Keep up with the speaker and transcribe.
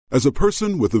As a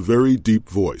person with a very deep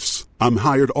voice, I'm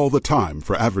hired all the time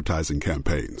for advertising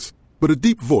campaigns. But a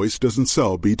deep voice doesn't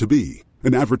sell B2B,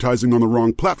 and advertising on the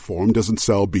wrong platform doesn't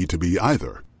sell B2B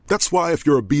either. That's why if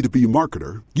you're a B2B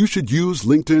marketer, you should use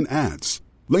LinkedIn ads.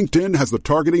 LinkedIn has the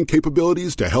targeting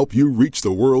capabilities to help you reach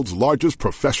the world's largest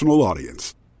professional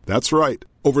audience. That's right,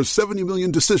 over 70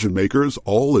 million decision makers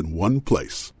all in one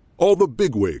place. All the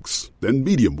big wigs, then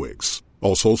medium wigs,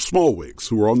 also small wigs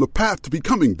who are on the path to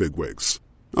becoming big wigs.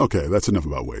 Okay, that's enough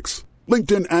about wigs.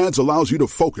 LinkedIn ads allows you to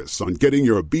focus on getting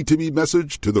your B2B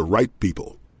message to the right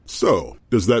people. So,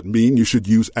 does that mean you should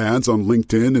use ads on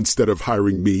LinkedIn instead of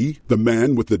hiring me, the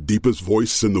man with the deepest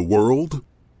voice in the world?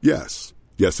 Yes.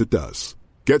 Yes, it does.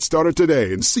 Get started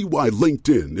today and see why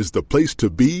LinkedIn is the place to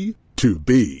be to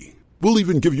be. We'll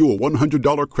even give you a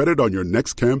 $100 credit on your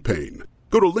next campaign.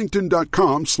 Go to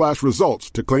linkedin.com/results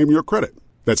to claim your credit.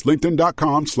 That's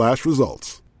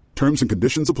linkedin.com/results. Terms and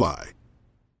conditions apply.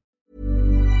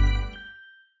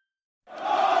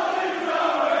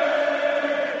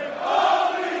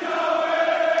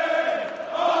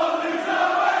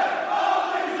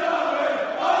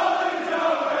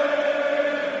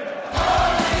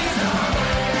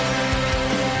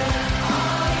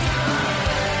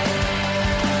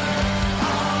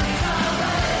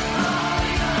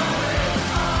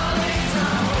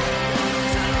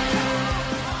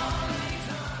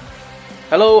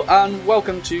 Hello and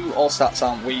welcome to All Stats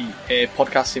Aren't We, a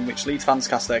podcast in which Leeds fans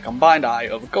cast their combined eye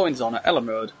over goings on at Ellen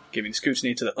Road, giving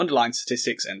scrutiny to the underlying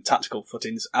statistics and tactical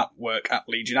footings at work at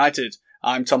Leeds United.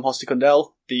 I'm Tom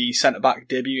Hosty-Cundell, the centre-back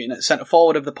debuting at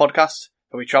centre-forward of the podcast,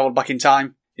 where we travelled back in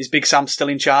time. Is Big Sam still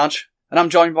in charge? And I'm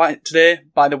joined today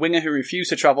by the winger who refused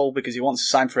to travel because he wants to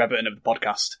sign for Everton of the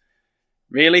podcast.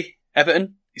 Really?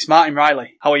 Everton? It's Martin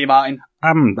Riley. How are you, Martin?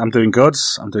 I'm doing good.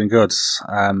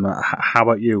 How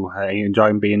about you? Are you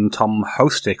enjoying being Tom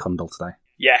Hosty-Cundell today?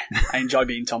 Yeah, I enjoy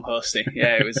being Tom Hosty.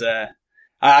 Yeah, it was.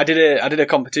 I did a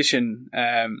competition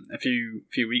a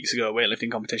few weeks ago, a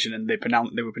weightlifting competition, and they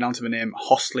were pronouncing my name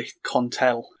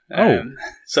Hosty-Cundell.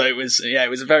 So it was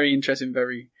a very interesting,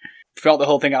 throughout the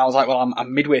whole thing, and I was like, well,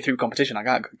 I'm midway through competition.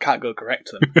 I can't go correct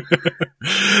to them.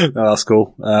 No, that's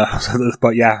cool.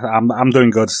 But yeah, I'm doing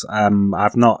good.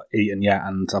 I've not eaten yet,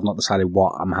 and I've not decided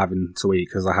what I'm having to eat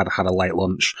because I had a late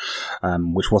lunch,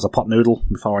 which was a pot noodle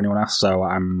before anyone asked. So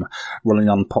I'm running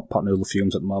on pot noodle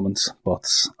fumes at the moment.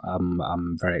 But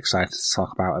I'm very excited to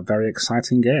talk about a very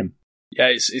exciting game. Yeah,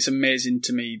 it's amazing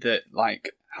to me that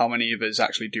like how many of us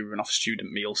actually do run off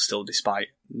student meals still, despite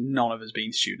none of us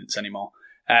being students anymore.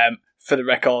 For the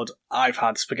record, I've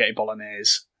had spaghetti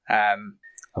bolognese.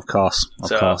 Of course.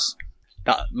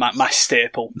 That my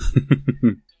staple.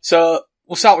 So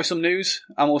we'll start with some news,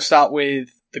 and we'll start with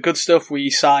the good stuff. We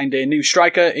signed a new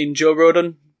striker in Joe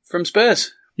Rodon from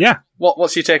Spurs. Yeah.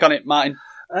 What's your take on it, Martin?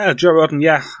 Joe Rodon,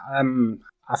 yeah.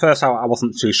 At first, I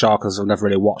wasn't too sure because I've never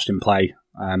really watched him play.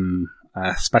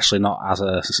 Especially not as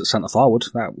a centre forward.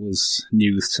 That was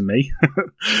news to me.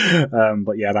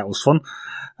 But yeah, that was fun.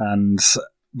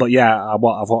 But yeah, I've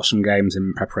watched some games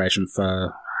in preparation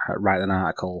for writing an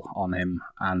article on him,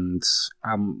 and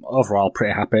I'm overall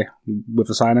pretty happy with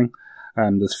the signing.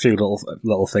 There's a few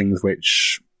little things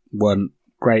which weren't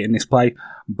great in this play,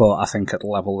 but I think at the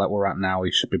level that we're at now,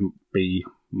 he should be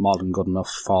more than good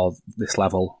enough for this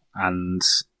level, and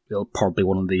he'll probably be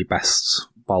one of the best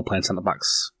ball-playing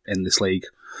centre-backs in this league.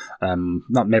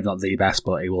 Maybe not the best,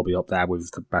 but he will be up there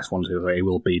with the best ones. He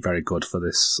will be very good for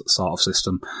this sort of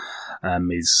system.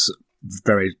 He's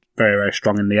very, very, very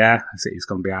strong in the air. He's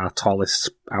going to be our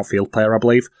tallest outfield player, I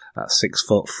believe. At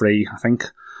 6'3", I think.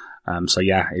 So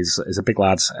yeah, he's a big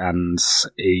lad, and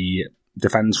he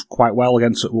defends quite well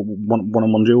against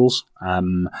one-on-one duels.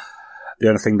 The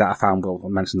only thing that I found, I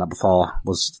mentioned that before,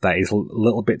 was that he's a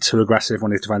little bit too aggressive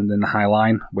when he's defending the high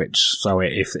line, so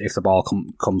if the ball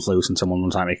comes loose and someone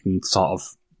runs out, he can sort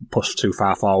of push too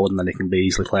far forward and then he can be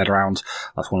easily played around.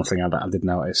 That's one thing I did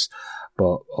notice.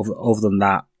 But other than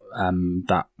that,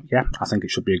 I think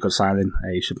it should be a good signing.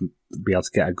 He should be able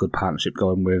to get a good partnership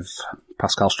going with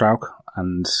Pascal Struijk,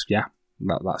 and yeah,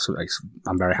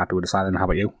 I'm very happy with the signing. How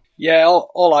about you? Yeah,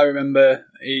 all I remember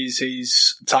is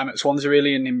his time at Swansea,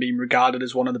 really, and him being regarded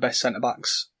as one of the best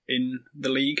centre-backs in the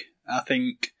league. I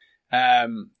think,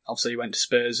 obviously he went to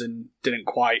Spurs and didn't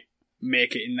quite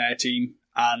make it in their team,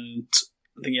 and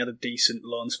I think he had a decent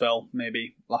loan spell,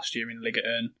 maybe last year in Liga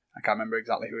Ern. I can't remember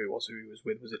exactly who he was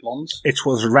with. Was it Lons? It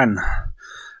was Rennes.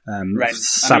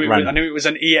 Rennes. I knew it was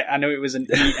an E. I knew it was an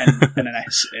E and an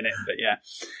S in it, but yeah.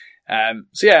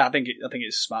 So yeah, I think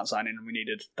it's a smart signing, and we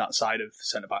needed that side of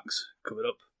centre backs covered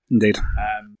up. Indeed.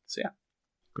 So yeah,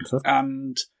 good stuff.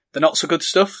 And the not so good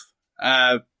stuff.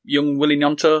 young Willie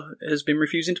Gnonto has been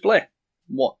refusing to play.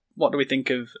 What do we think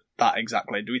of that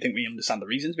exactly? Do we think we understand the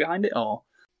reasons behind it, or?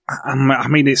 I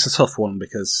mean, it's a tough one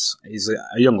because he's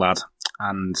a young lad,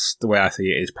 and the way I see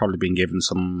it, he's probably been given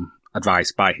some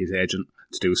advice by his agent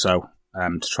to do so,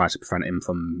 to try to prevent him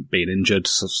from being injured,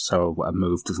 so a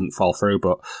move doesn't fall through.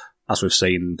 But as we've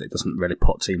seen, it doesn't really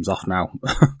put teams off now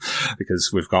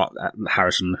because we've got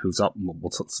Harrison, who's up.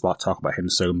 We'll talk about him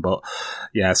soon. But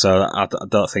yeah, so I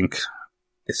don't think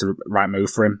it's the right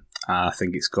move for him. I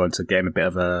think it's going to get him a bit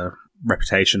of a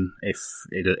reputation if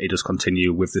he does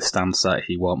continue with this stance that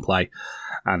he won't play,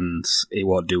 and it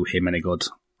won't do him any good.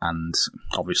 And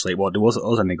obviously, it won't do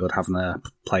us any good having a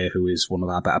player who is one of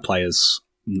our better players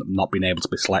not being able to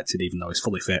be selected, even though he's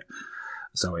fully fit.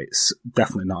 So it's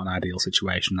definitely not an ideal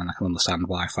situation, and I can understand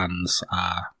why fans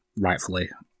are rightfully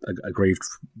aggrieved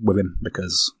with him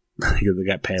because they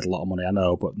get paid a lot of money, I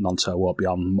know, but Gnonto won't be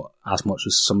on as much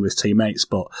as some of his teammates,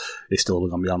 but he's still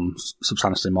going to be on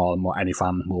substantially more than what any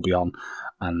fan will be on,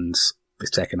 and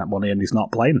he's taking that money and he's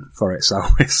not playing for it. So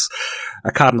it's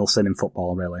a cardinal sin in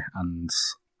football, really, and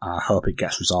I hope it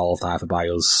gets resolved either by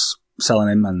us selling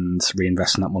him and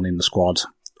reinvesting that money in the squad,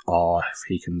 or if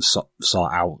he can sort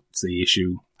out the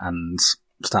issue and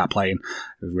start playing,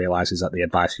 he realises that the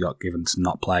advice he got given to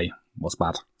not play was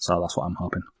bad. So that's what I'm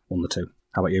hoping. One of the two.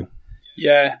 How about you?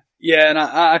 Yeah, and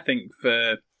I think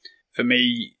for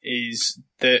me is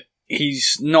that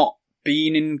he's not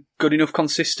been in good enough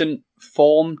consistent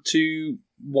form to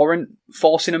warrant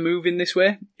forcing a move in this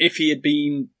way. If he had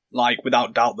been, like,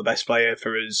 without doubt the best player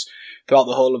for us throughout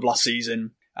the whole of last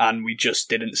season and we just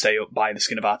didn't stay up by the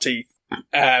skin of our teeth,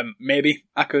 maybe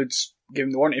I could give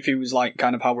him the warrant. If he was like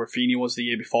kind of how Rafinha was the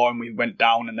year before and we went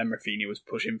down and then Rafinha was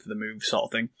pushing for the move sort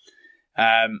of thing.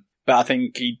 But I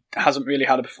think he hasn't really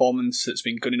had a performance that's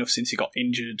been good enough since he got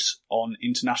injured on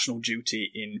international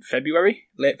duty in February,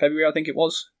 late February I think it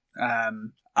was.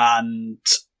 And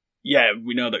yeah,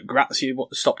 we know that Grazia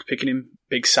stopped picking him.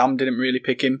 Big Sam didn't really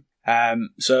pick him.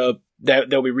 So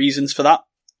there'll be reasons for that.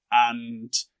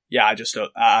 And yeah, I just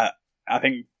don't. I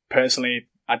think personally,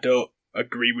 I don't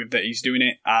agree with that he's doing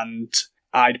it. And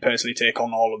I'd personally take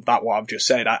on all of that, what I've just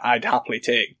said. I'd happily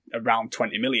take around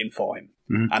 20 million for him.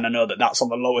 Mm-hmm. And I know that that's on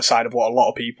the lower side of what a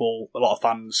lot of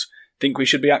fans think we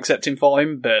should be accepting for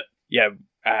him. But yeah,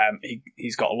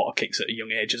 he's got a lot of kicks at a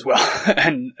young age as well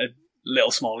and a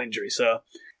little small injury. So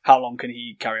how long can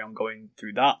he carry on going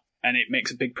through that? And it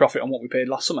makes a big profit on what we paid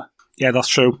last summer. Yeah, that's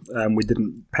true. We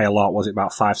didn't pay a lot. Was it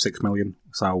about 5-6 million?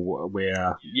 So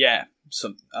we're... Yeah,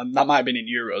 and that might have been in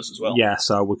euros as well. Yeah,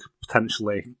 so we could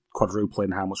potentially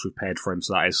quadrupling how much we've paid for him.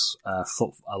 So that is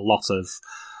a lot of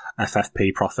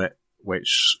FFP profit,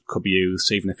 which could be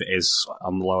used, even if it is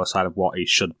on the lower side of what he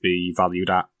should be valued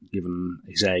at, given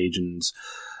his age and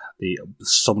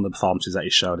some of the performances that he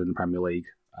showed in the Premier League.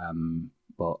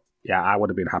 But yeah, I would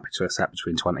have been happy to accept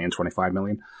between 20 and 25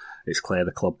 million. It's clear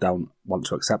the club don't want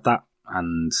to accept that,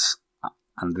 and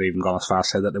they've even gone as far as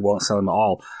to say that they won't sell him at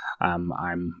all.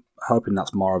 I'm hoping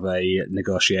that's more of a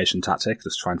negotiation tactic,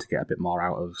 just trying to get a bit more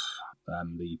out of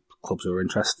the clubs who are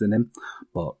interested in him.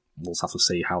 But we'll just have to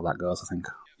see how that goes, I think.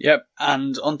 Yep,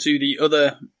 and onto the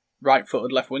other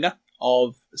right-footed left winger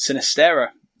of Sinisterra.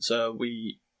 So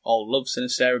we all love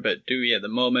Sinisterra, but do we at the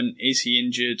moment? Is he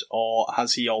injured, or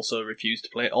has he also refused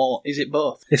to play, or is it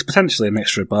both? It's potentially a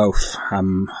mixture of both.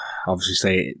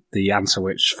 Obviously, the answer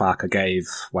which Farke gave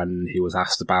when he was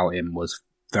asked about him was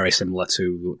very similar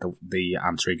to the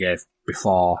answer he gave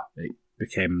before it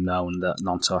became known that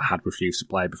Gnonto had refused to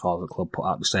play before the club put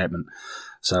out the statement.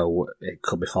 So it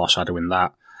could be foreshadowing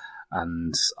that.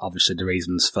 And obviously the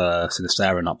reasons for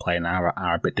Sinisterra not playing are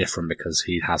a bit different because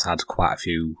he has had quite a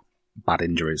few bad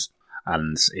injuries.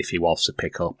 And if he was to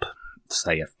pick up,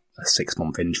 say, a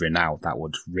 6-month injury now, that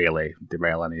would really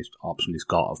derail any option he's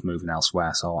got of moving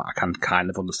elsewhere. So I can kind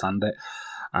of understand it.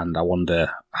 And I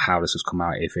wonder how this has come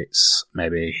out, if it's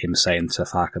maybe him saying to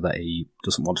Farke that he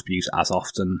doesn't want to be used as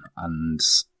often and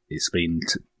it's been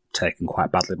taken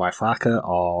quite badly by Farke,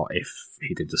 or if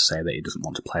he did just say that he doesn't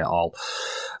want to play at all.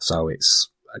 So it's,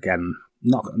 again,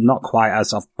 not quite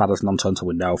as bad as Gnonto until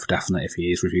we know for definite if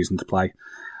he is refusing to play.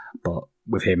 But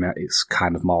with him, it's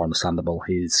kind of more understandable.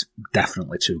 He's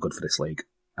definitely too good for this league.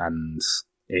 And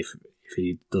if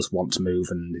he does want to move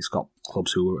and he's got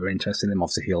clubs who are interested in him,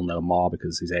 obviously he'll know more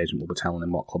because his agent will be telling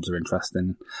him what clubs are interested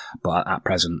in. But at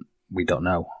present, we don't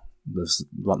know. There's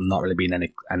not really been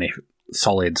any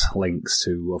solid links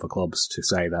to other clubs to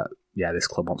say that, yeah, this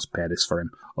club wants to pay this for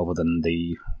him, other than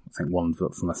I think one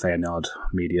from a Feyenoord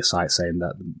media site saying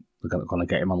that they're going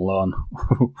to get him on loan,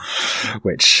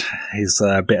 which is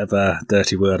a bit of a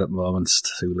dirty word at the moment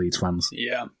to Leeds fans.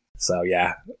 Yeah. So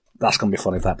yeah, that's going to be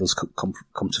fun if that does come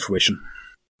to fruition.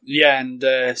 Yeah,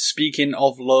 and speaking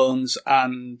of loans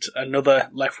and another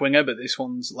left winger, but this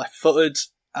one's left-footed,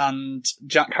 and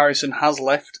Jack Harrison has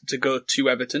left to go to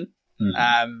Everton.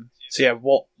 Mm-hmm. So yeah,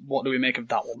 what do we make of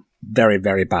that one? Very,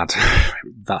 very bad.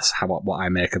 That's what I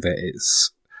make of it.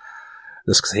 It's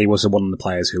just because he was one of the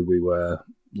players who we were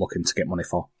looking to get money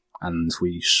for, and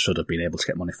we should have been able to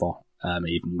get money for.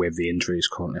 Even with the injuries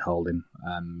currently holding,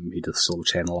 he does still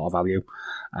retain a lot of value,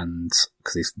 and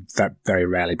because he's very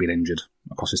rarely been injured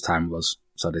across his time with us.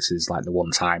 So this is like the one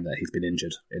time that he's been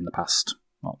injured in the past,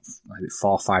 4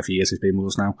 or 5 years he's been with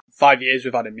us now. 5 years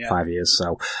we've had him, yeah. 5 years,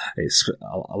 so it's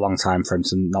a long time for him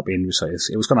to not be injured. So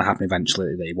it was going to happen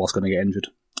eventually that he was going to get injured,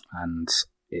 and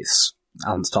it's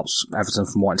hasn't stopped Everton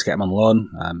from wanting to get him on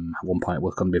loan. At one point it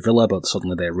was going to be Villa, but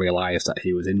suddenly they realised that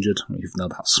he was injured, even though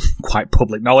that's quite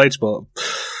public knowledge, but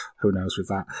who knows with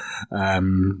that.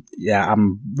 Yeah,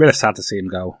 I'm really sad to see him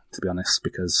go, to be honest,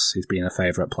 because he's been a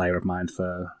favourite player of mine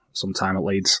for some time at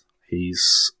Leeds.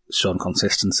 He's shown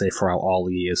consistency throughout all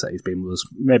the years that he's been with us,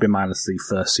 maybe minus the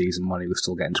first season when he was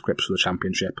still getting to grips with the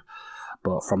Championship.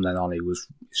 But from then on, he's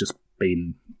just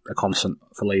been a constant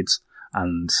for Leeds,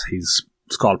 and he's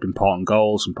scored important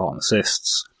goals, important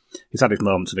assists. He's had his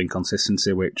moments of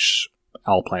inconsistency, which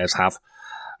all players have,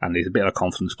 and he's a bit of a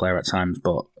confidence player at times,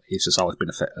 but he's just always been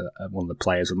one of the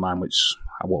players of mine which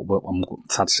I'm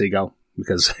sad to see go,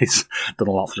 because he's done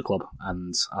a lot for the club,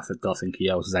 and I don't think he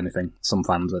owes us anything. Some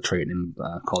fans are treating him,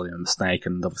 calling him a snake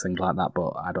and other things like that,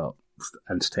 but I don't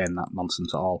entertain that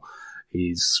nonsense at all.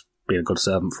 He's been a good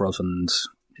servant for us, and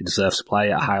he deserves to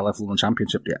play at a high level in the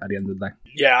Championship at the end of the day.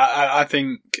 Yeah, I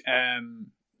think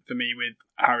for me with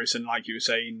Harrison, like you were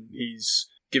saying, he's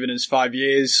given us 5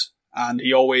 years, and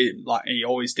he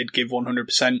always did give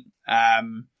 100%.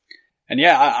 And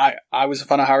yeah, I was a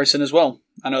fan of Harrison as well.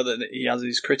 I know that he has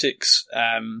his critics,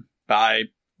 but I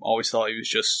always thought he was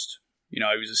just,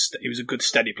 he was a good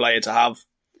steady player to have.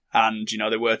 And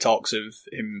there were talks of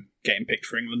him getting picked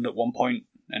for England at one point,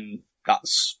 and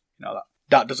that's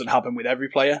that doesn't happen with every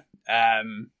player.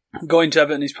 Going to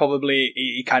Everton is probably,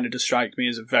 he kind of does strike me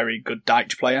as a very good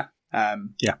Dyche player.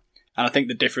 Yeah. And I think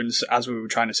the difference, as we were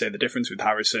trying to say, the difference with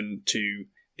Harrison to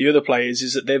the other players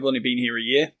is that they've only been here a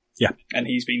year. Yeah. And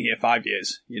he's been here 5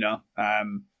 years,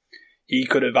 He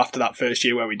could have, after that first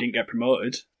year where we didn't get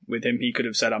promoted, with him, he could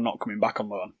have said, I'm not coming back on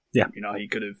loan. Yeah. He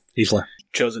could have easily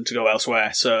chosen to go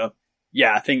elsewhere. So,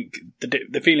 yeah, I think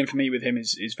the feeling for me with him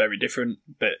is very different,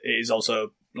 but it is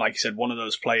also, like you said, one of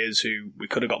those players who we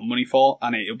could have got money for,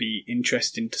 and it'll be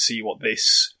interesting to see what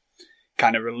this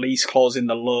kind of release clause in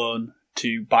the loan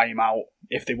to buy him out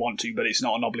if they want to, but it's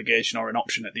not an obligation or an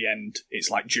option at the end. It's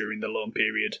like during the loan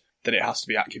period that it has to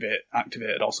be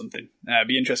activated or something. It'd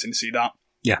be interesting to see that.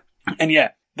 Yeah. And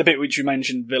yeah, the bit which you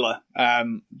mentioned, Villa,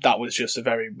 that was just a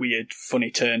very weird, funny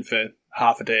turn for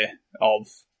half a day of,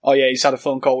 oh yeah, he's had a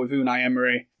phone call with Unai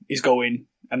Emery, he's going,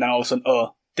 and then all of a sudden,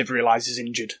 they've realised he's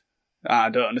injured. I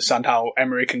don't understand how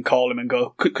Emery can call him and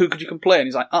go, could you come play? And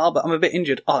he's like, but I'm a bit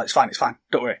injured. Oh, it's fine,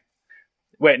 don't worry.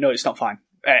 Wait, no, it's not fine.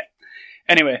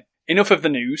 Anyway, enough of the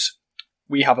news.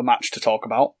 We have a match to talk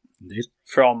about. Indeed.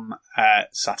 From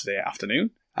Saturday afternoon.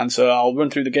 And so I'll run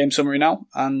through the game summary now,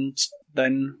 and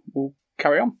then we'll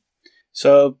carry on.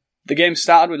 So the game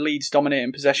started with Leeds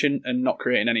dominating possession and not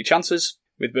creating any chances,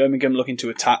 with Birmingham looking to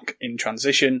attack in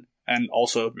transition and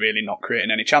also really not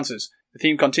creating any chances. The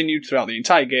theme continued throughout the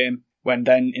entire game, when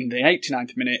then in the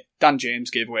 89th minute, Dan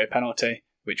James gave away a penalty,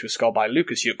 which was scored by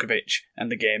Lukas Jutkovic, and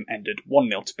the game ended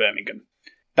 1-0 to Birmingham.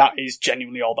 That is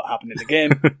genuinely all that happened in the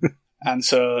game. And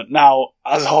so now,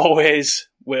 as always,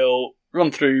 we'll run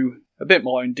through a bit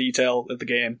more in detail of the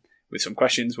game with some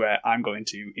questions where I'm going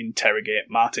to interrogate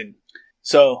Martin.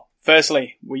 So,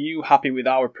 firstly, were you happy with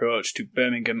our approach to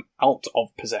Birmingham out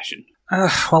of possession?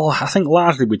 Well, I think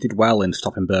largely we did well in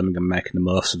stopping Birmingham making the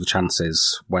most of the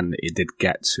chances when it did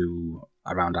get to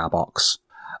around our box.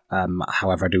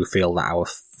 However, I do feel that our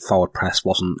forward press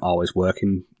wasn't always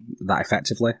working that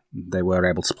effectively. They were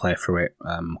able to play through it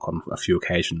on a few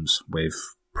occasions with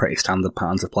pretty standard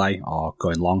patterns of play or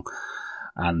going long.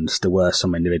 And there were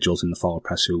some individuals in the forward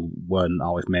press who weren't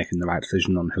always making the right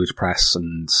decision on who to press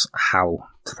and how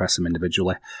to press them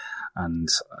individually. And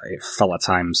it felt at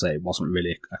times that it wasn't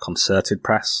really a concerted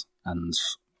press and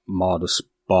more just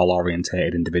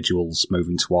ball-orientated individuals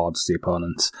moving towards the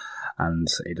opponent. And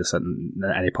it just at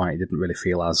any point it didn't really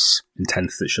feel as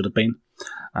intense as it should have been.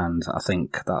 And I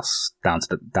think that's down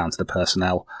to the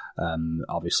personnel.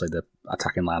 Obviously, the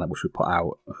attacking lineup which we put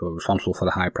out, who are responsible for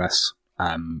the high press,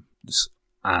 just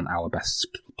aren't our best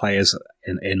players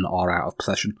in or out of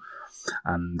possession.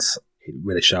 And it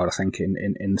really showed, I think,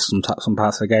 in some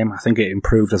parts of the game. I think it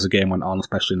improved as the game went on,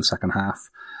 especially in the second half.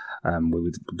 We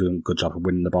were doing a good job of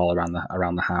winning the ball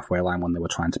around the halfway line when they were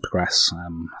trying to progress.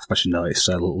 Especially noticed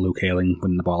Luke Ayling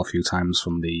winning the ball a few times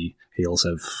from the heels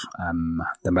of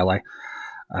Dembele.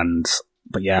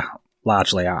 But yeah,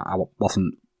 largely I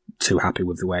wasn't too happy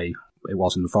with the way it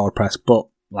was in the forward press. But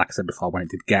like I said before, when it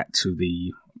did get to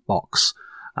the box,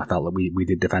 I felt that we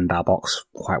did defend our box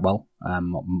quite well.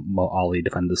 All the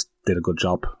defenders did a good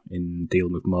job in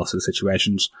dealing with most of the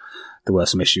situations. There were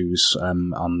some issues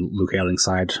on Luke Ayling's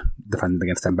side, defending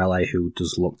against Dembele, who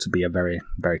does look to be a very,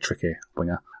 very tricky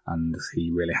winger, and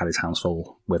he really had his hands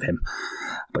full with him.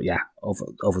 But yeah,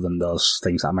 other than those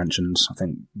things that I mentioned, I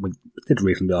think we did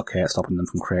reasonably okay at stopping them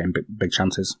from creating big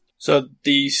chances. So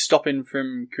the stopping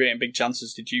from creating big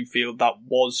chances, did you feel that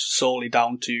was solely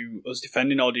down to us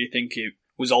defending, or do you think it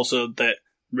was also that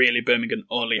really Birmingham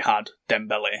only had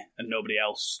Dembele and nobody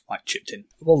else chipped in?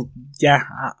 Well, yeah,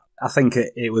 I think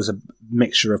it was a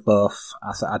mixture of both.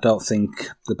 I don't think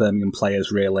the Birmingham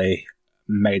players really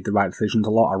made the right decisions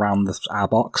a lot around our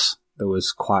box. There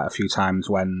was quite a few times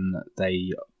when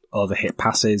they overhit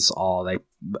passes or they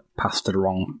passed to the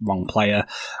wrong player,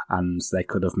 and they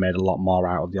could have made a lot more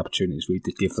out of the opportunities we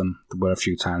did give them. There were a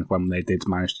few times when they did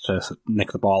manage to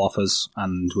nick the ball off us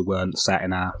and we weren't set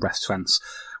in our rest defence,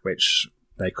 which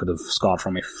they could have scored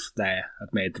from if they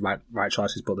had made the right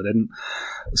choices, but they didn't.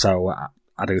 So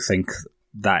I do think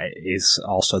that is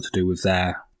also to do with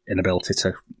their inability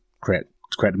to create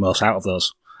the most out of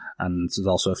those. And there's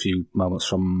also a few moments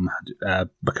from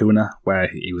Bakuna where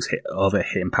he was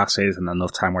hitting passes, and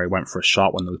enough time where he went for a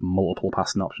shot when there was multiple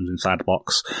passing options inside the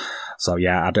box. So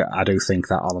yeah, I do think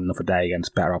that on another day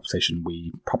against better opposition,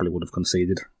 we probably would have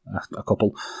conceded a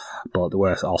couple. But there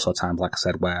were also times, like I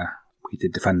said, where we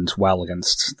did defend well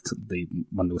against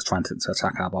when they was trying to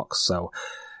attack our box. So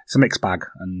it's a mixed bag,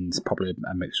 and probably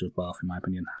a mixture of both, in my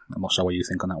opinion. I'm not sure what you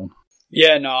think on that one.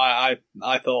 Yeah, no, I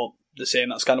thought the same.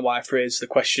 That's kind of why I phrased the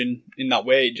question in that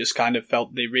way. It just kind of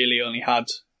felt they really only had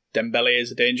Dembele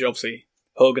as a danger. Obviously,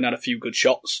 Hogan had a few good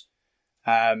shots,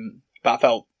 but I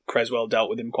felt Creswell dealt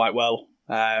with him quite well.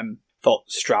 Thought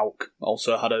Strauch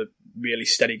also had a really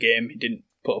steady game. He didn't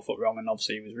put a foot wrong, and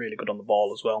obviously he was really good on the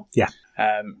ball as well. Yeah.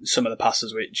 Some of the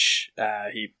passes which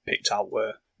he picked out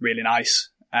were really nice.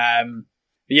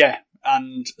 Yeah,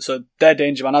 and so their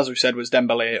danger man, as we said, was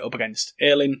Dembele up against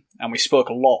Ayling, and we spoke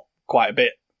quite a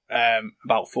bit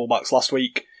about fullbacks last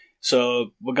week.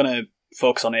 So we're going to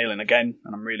focus on Ayling again,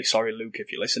 and I'm really sorry, Luke,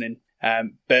 if you're listening.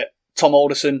 But Tom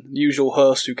Alderson, the usual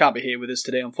host who can't be here with us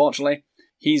today, unfortunately,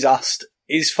 he's asked,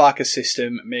 is Farke's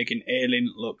system making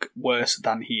Ayling look worse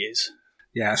than he is?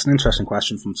 Yeah, it's an interesting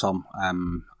question from Tom,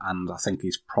 and I think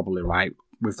he's probably right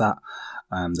with that.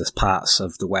 There's parts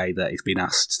of the way that he's been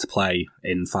asked to play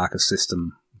in Farke's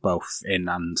system, both in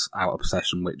and out of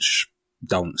possession, which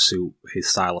don't suit his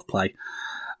style of play.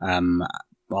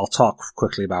 I'll talk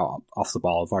quickly about off the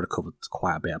ball. I've already covered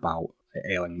quite a bit about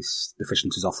Ayling's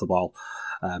deficiencies off the ball,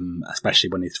 especially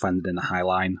when he's defended in the high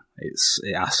line.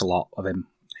 It asks a lot of him.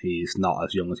 He's not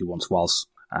as young as he once was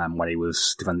when he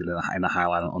was defended in the high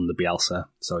line under Bielsa,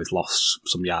 so he's lost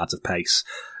some yards of pace,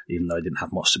 even though he didn't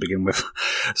have much to begin with.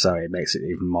 So it makes it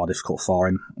even more difficult for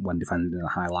him when defending in a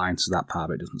high line, so that part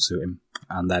of it doesn't suit him.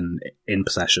 And then in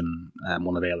possession,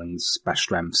 one of Ayling's best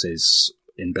strengths is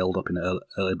in build-up, in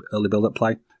early build-up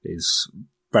play. He's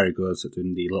very good at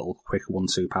doing the little quick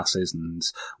 1-2 passes and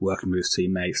working with his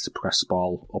teammates to press the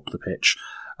ball up the pitch.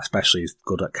 Especially he's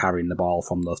good at carrying the ball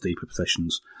from those deeper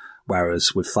positions.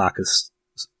 Whereas with Farke's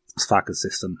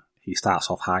system, he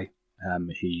starts off high.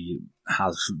 He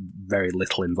has very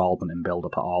little involvement in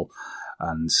build-up at all,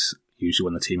 and usually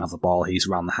when the team has the ball, he's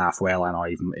around the halfway line or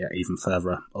even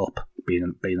further up,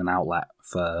 being an outlet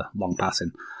for long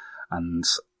passing. And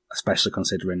especially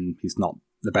considering he's not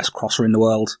the best crosser in the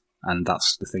world, and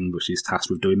that's the thing which he's tasked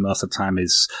with doing most of the time,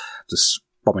 is just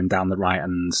bombing down the right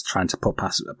and trying to put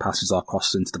passes or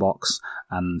crosses into the box,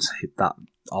 and that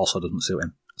also doesn't suit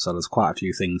him. So there's quite a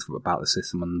few things about the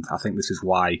system, and I think this is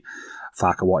why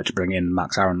Farke wanted to bring in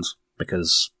Max Aarons,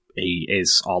 because he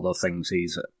is all those things.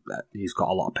 He's got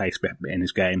a lot of pace in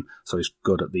his game, so he's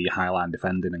good at the high line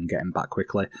defending and getting back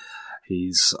quickly.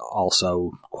 He's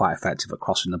also quite effective at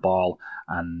crossing the ball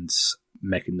and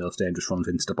making those dangerous runs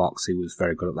into the box. He was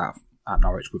very good at that at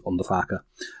Norwich under Farke.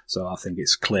 So I think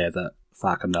it's clear that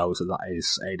Farke knows that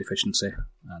is a deficiency,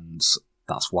 and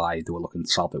that's why they were looking to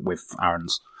solve it with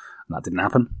Aarons. And that didn't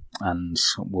happen, and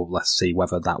let's see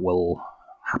whether that will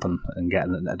happen and get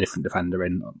a different defender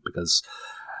in, because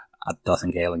I don't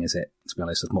think Ayling is it, to be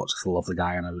honest, as much as I love the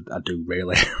guy, and I do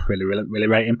really, really, really, really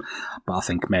rate him. But I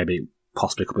think maybe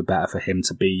possibly could be better for him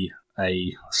to be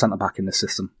a centre-back in this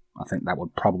system. I think that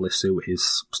would probably suit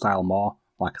his style more.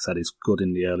 Like I said, he's good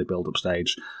in the early build-up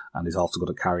stage, and he's also good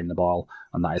at carrying the ball,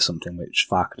 and that is something which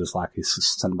Farke does like his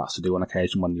centre-backs to do on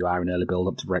occasion when you are in early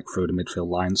build-up to break through the midfield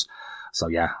lines. So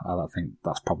yeah, I think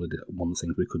that's probably one of the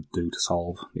things we could do to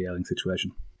solve the Ayling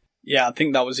situation. Yeah, I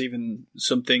think that was even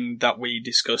something that we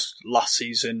discussed last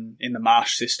season in the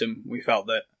Marsh system. We felt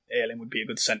that Ayling would be a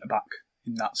good centre-back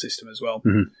in that system as well.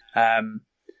 Mm-hmm.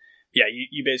 Yeah,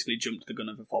 you basically jumped the gun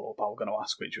of a follow-up I was going to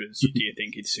ask, which was, do you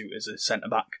think he'd suit as a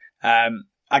centre-back?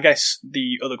 I guess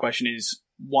the other question is,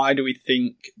 why do we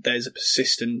think there's a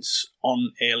persistence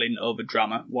on Ayling over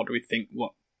Drameh? What do we think?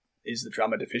 What is the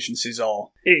Drameh deficiencies?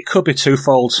 Or it could be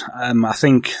twofold. I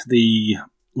think the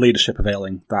leadership of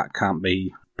Ayling, that can't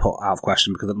be put out of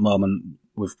question, because at the moment,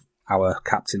 with our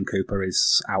captain Cooper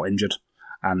is out injured,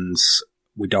 and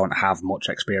we don't have much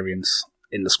experience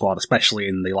in the squad, especially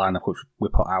in the lineup which we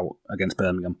put out against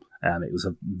Birmingham. It was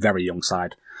a very young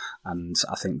side, and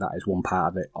I think that is one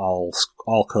part of it. All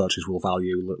coaches will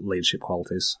value leadership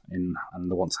qualities, and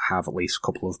they want to have at least a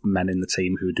couple of men in the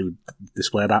team who do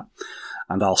display that.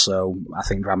 And also, I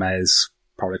think Drameh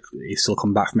he's still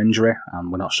come back from injury,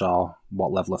 and we're not sure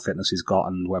what level of fitness he's got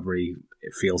and whether he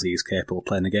feels he's capable of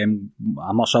playing the game.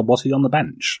 I'm not sure. Was he on the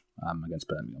bench against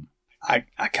Birmingham?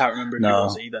 I can't remember if he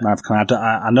was either.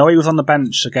 I know he was on the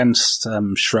bench against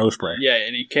Shrewsbury. Yeah,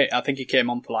 and I think he came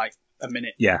on for like a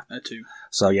minute or two.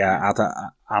 So yeah,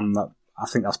 I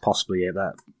think that's possibly it,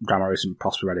 that Drameh isn't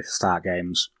possibly ready to start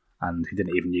games, and he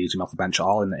didn't even use him off the bench at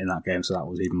all in that game, so that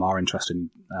was even more interesting.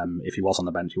 If he was on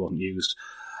the bench, he wasn't used.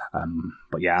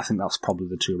 But yeah, I think that's probably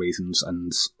the two reasons,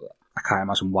 and I can't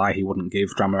imagine why he wouldn't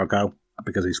give Drameh a go,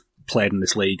 because he's played in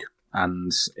this league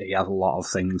and he has a lot of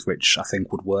things which I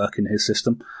think would work in his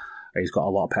system. He's got a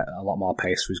lot more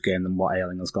pace for his game than what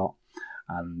Ayling has got,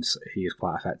 and he is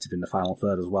quite effective in the final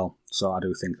third as well. So I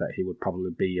do think that he would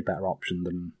probably be a better option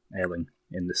than Ayling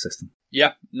in this system.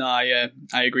 Yeah, no, I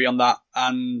agree on that.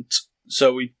 And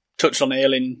so we touched on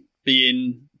Ayling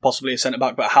being possibly a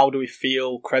centre-back, but how do we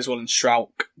feel Cresswell and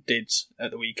Strauch did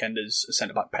at the weekend as a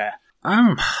centre-back pair?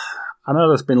 I know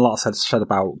there's been a lot said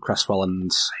about Cresswell,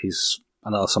 and I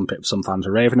know some fans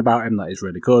are raving about him, that he's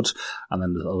really good, and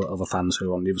then there's other fans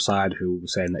who are on the other side who were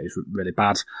saying that he's really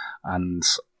bad, and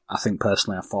I think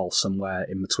personally I fall somewhere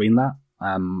in between that.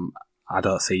 I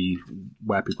don't see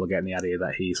where people are getting the idea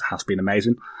that he has been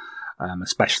amazing,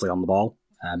 especially on the ball.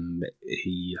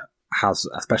 He has,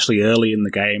 especially early in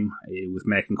the game, he was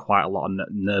making quite a lot of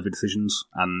nervy decisions,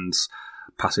 and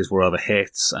passes were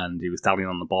overhit, and he was dallying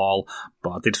on the ball, but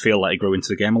I did feel like he grew into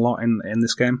the game a lot in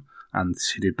this game, and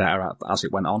he did better as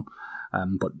it went on.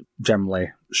 But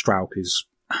generally, Strauch is,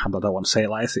 I don't want to say it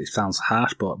like this, it sounds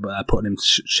harsh, but putting him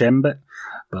to shame a bit.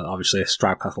 But obviously,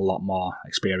 Strauch has a lot more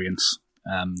experience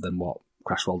than what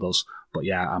Cresswell does. But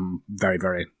yeah, I'm very,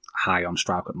 very high on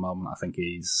Strauch at the moment. I think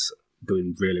he's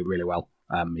doing really, really well.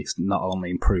 He's not only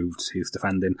improved his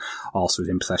defending, also his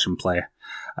in-possession play.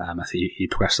 He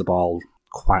progressed the ball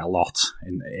quite a lot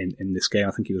in this game.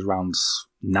 I think he was around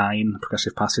 9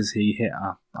 progressive passes he hit.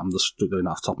 I'm just doing that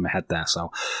off the top of my head there,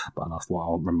 but that's what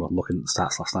I remember looking at the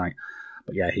stats last night.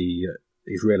 But yeah,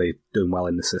 he's really doing well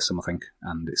in the system, I think,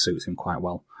 and it suits him quite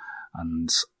well. And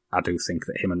I do think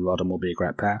that him and Rodham will be a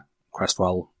great pair.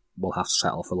 Cresswell will have to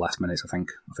settle for less minutes, I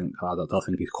think. I don't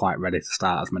think he's quite ready to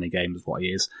start as many games as what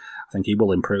he is. I think he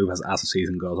will improve as the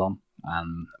season goes on.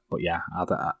 But yeah, I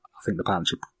think the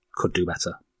partnership could do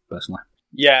better, personally.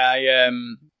 Yeah,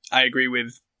 I agree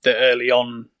with the early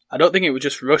on. I don't think it was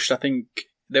just rushed. I think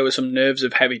there were some nerves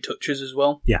of heavy touches as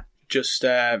well. Yeah. Just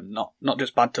not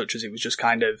just bad touches. It was just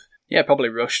kind of, probably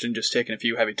rushed and just taking a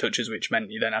few heavy touches, which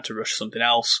meant you then had to rush something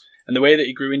else. And the way that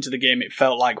he grew into the game, it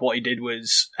felt like what he did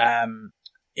was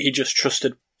he just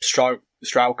trusted Strauch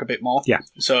a bit more. Yeah.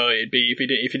 So it'd be if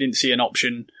he didn't see an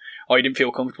option or he didn't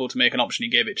feel comfortable to make an option, he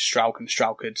gave it to Strauch, and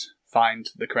Strauch could find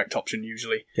the correct option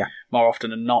usually. Yeah. More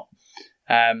often than not.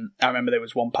 I remember there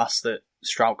was one pass that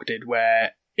Strauch did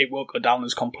where it won't go down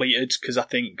as completed because I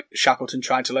think Shackleton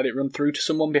tried to let it run through to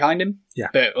someone behind him. Yeah.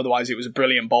 But otherwise it was a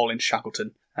brilliant ball into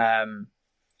Shackleton. I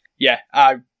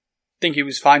think he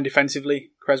was fine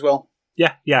defensively, Cresswell.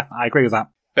 Yeah, I agree with that.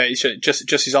 But it's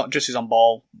just his on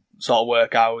ball sort of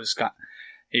work. I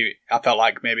felt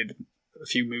like maybe a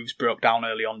few moves broke down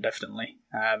early on, definitely.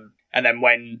 And then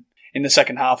when in the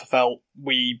second half, I felt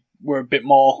we were a bit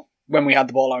more. When we had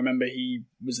the ball, I remember he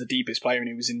was the deepest player and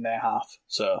he was in their half,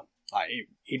 so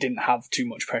he didn't have too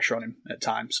much pressure on him at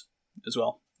times as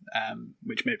well,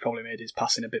 which probably made his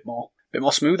passing a bit more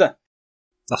smoother.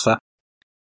 That's fair.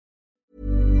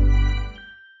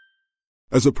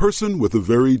 As a person with a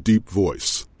very deep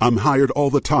voice, I'm hired all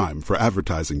the time for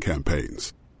advertising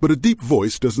campaigns. But a deep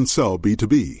voice doesn't sell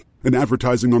B2B, and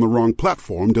advertising on the wrong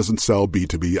platform doesn't sell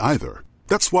B2B either.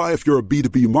 That's why if you're a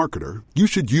B2B marketer, you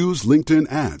should use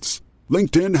LinkedIn ads.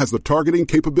 LinkedIn has the targeting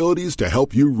capabilities to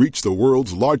help you reach the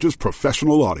world's largest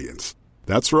professional audience.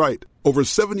 That's right, over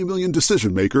 70 million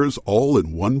decision makers all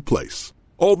in one place.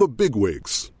 All the big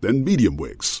wigs, then medium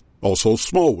wigs, also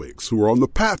small wigs who are on the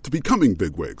path to becoming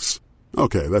big wigs.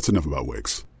 Okay, that's enough about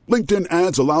wigs. LinkedIn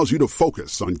ads allows you to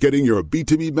focus on getting your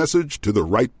B2B message to the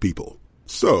right people.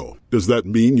 So, does that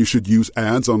mean you should use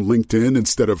ads on LinkedIn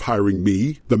instead of hiring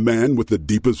me, the man with the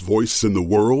deepest voice in the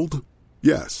world?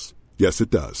 Yes. Yes,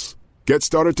 it does. Get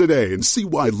started today and see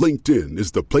why LinkedIn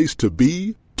is the place to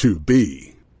be to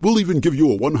be. We'll even give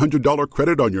you a $100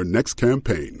 credit on your next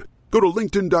campaign. Go to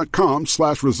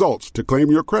linkedin.com/results to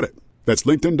claim your credit. That's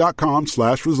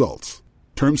linkedin.com/results.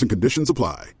 Terms and conditions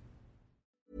apply.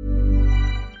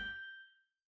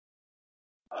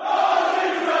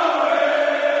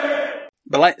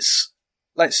 But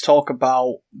let's talk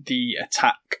about the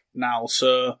attack now.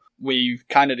 So we've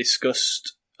kind of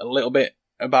discussed a little bit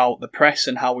about the press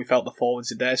and how we felt the forwards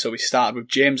did there. So we started with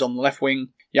James on the left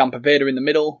wing, Jan Paveda in the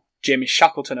middle, Jamie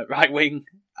Shackleton at right wing,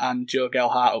 and Joe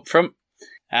Gelhardt up front.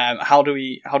 How do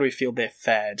we feel they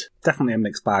fared? Definitely a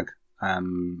mixed bag.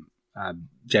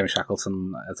 Jamie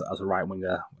Shackleton as a right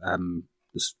winger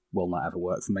just will not ever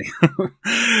work for me.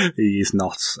 He is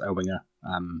not a winger.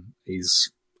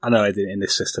 I know in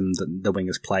this system that the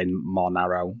wingers play more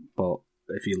narrow, but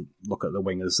if you look at the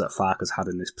wingers that Farke's had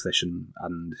in this position,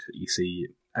 and you see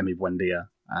Emi Buendia,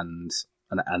 and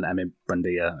Emi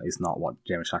Buendia is not what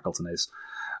Jamie Shackleton is.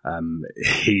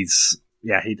 He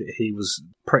was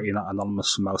pretty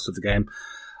anonymous for most of the game,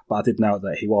 but I did note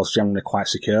that he was generally quite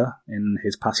secure in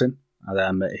his passing.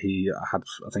 He had,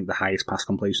 I think, the highest pass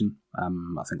completion. I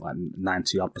think like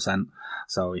 90-odd%.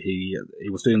 So he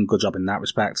was doing a good job in that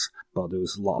respect, but there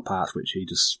was a lot of parts which he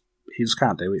just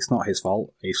can't do. It's not his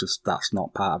fault. It's just that's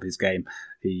not part of his game.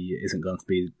 He isn't going to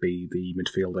be the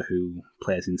midfielder who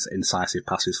plays incisive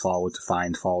passes forward to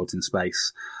find forwards in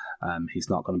space.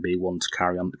 He's not going to be one to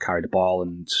carry the ball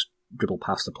and dribble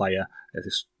past the player.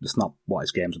 It's just not what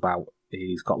his game's about.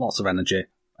 He's got lots of energy.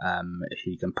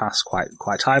 He can pass quite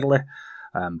tidily,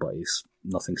 but he's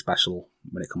nothing special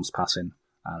when it comes to passing.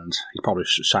 And he probably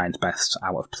shines best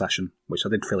out of possession, which I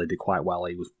did feel he did quite well.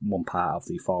 He was one part of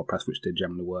the forward press which did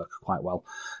generally work quite well.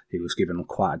 He was given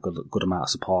quite a good amount of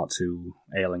support to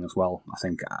Ayling as well. I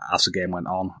think as the game went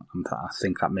on, I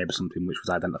think that may be something which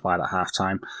was identified at half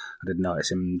time. I did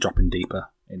notice him dropping deeper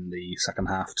in the second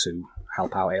half to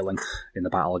help out Ayling in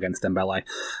the battle against Dembele.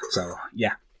 So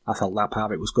yeah, I felt that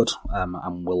part of it was good,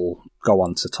 and we'll go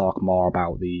on to talk more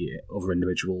about the other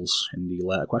individuals in the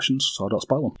later questions, so I don't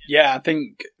spoil them. Yeah, I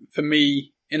think for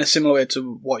me, in a similar way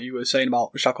to what you were saying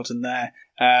about Shackleton there,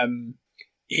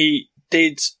 he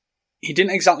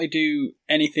didn't exactly do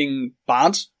anything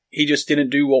bad. He just didn't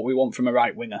do what we want from a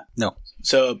right winger. No.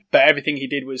 So, but everything he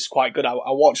did was quite good. I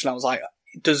watched and I was like,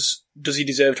 does he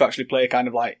deserve to actually play kind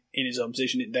of like in his own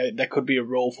position? There could be a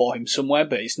role for him somewhere,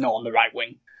 but it's not on the right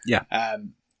wing. Yeah.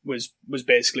 Was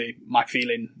basically my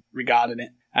feeling regarding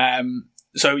it.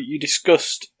 So you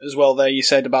discussed as well there, you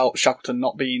said about Shackleton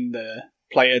not being the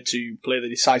player to play the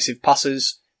decisive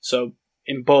passes. So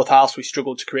in both halves we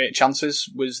struggled to create chances.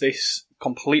 Was this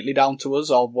completely down to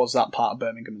us, or was that part of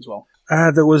Birmingham as well?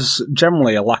 There was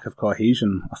generally a lack of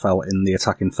cohesion, I felt, in the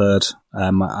attacking third.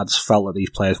 I just felt that these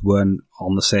players weren't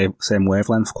on the same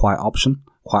wavelength quite often,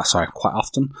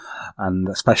 and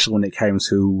especially when it came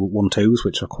to 1-2s,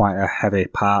 which are quite a heavy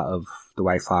part of the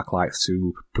way Farke likes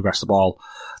to progress the ball.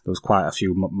 There was quite a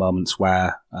few moments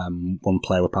where one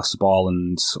player would pass the ball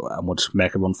and would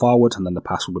make a run forward, and then the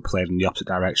pass would be played in the opposite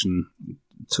direction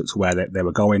to where they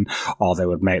were going, or they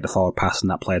would make the forward pass and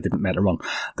that player didn't make the run.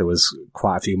 There was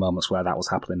quite a few moments where that was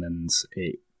happening, and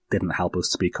it didn't help us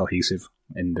to be cohesive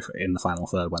in the final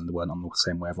third when they weren't on the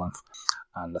same wavelength.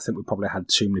 And I think we probably had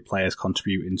too many players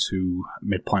contributing to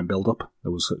midpoint build-up.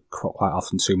 There was quite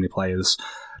often too many players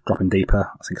dropping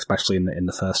deeper, I think especially in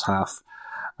the first half,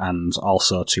 and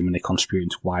also too many contributing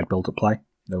to wide build-up play.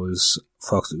 There was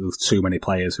too many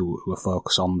players who were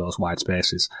focused on those wide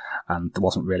spaces, and there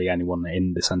wasn't really anyone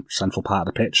in the central part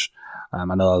of the pitch.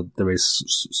 I know there is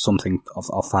something of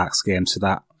Farke's game to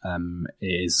that.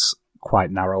 It is quite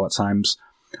narrow at times,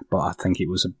 but I think it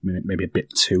was maybe a bit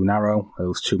too narrow. There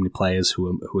was too many players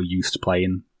who were used to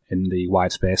playing in the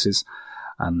wide spaces.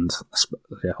 And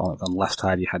on the left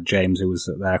side, you had James, who was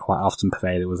there quite often,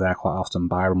 Paveda was there quite often,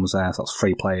 Byron was there. So that's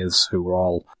three players who were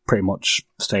all pretty much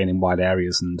staying in wide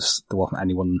areas, and there wasn't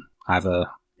anyone either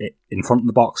in front of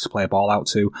the box to play a ball out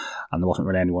to, and there wasn't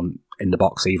really anyone in the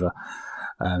box either.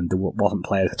 There wasn't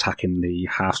players attacking the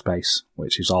half space,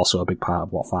 which is also a big part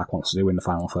of what Farke wants to do in the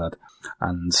final third.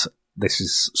 And this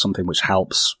is something which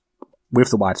helps with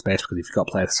the wide space, because if you've got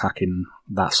players attacking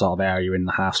that sort of area in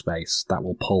the half space, that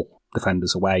will pull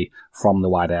defenders away from the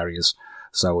wide areas.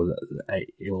 So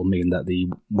it will mean that the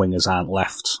wingers aren't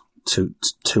left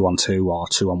 2-on-2 or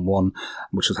 2-on-1,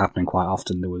 which was happening quite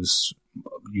often. There was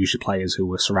usually players who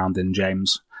were surrounding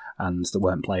James, and there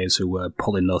weren't players who were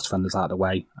pulling those defenders out of the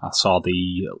way. I saw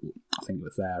I think it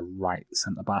was their right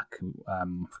centre-back, I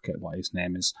forget what his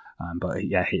name is, but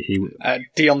yeah, he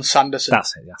Dion Sanderson.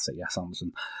 That's it, yeah,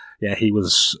 Sanderson. Yeah, he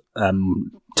was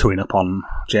touring up on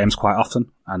James quite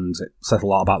often, and it says a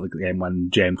lot about the game when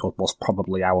James was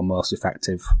probably our most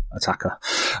effective attacker,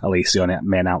 at least the only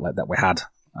main outlet that we had,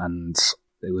 and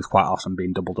it was quite often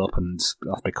being doubled up, and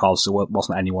that's because there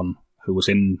wasn't anyone who was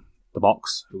in the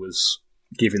box who was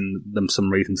giving them some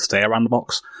reason to stay around the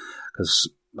box, because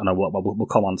I know we'll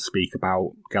come on to speak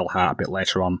about Gelhardt a bit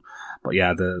later on, but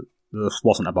yeah, there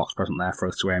wasn't a box present there for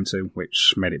us to aim to,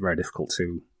 which made it very difficult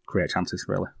to create chances,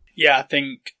 really. Yeah, I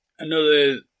think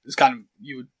another is kind of,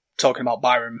 you were talking about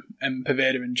Byram and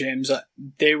Poveda and James,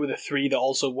 they were the three that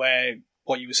also where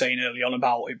what you were saying early on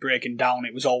about it breaking down,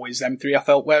 it was always them three, I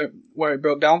felt, where it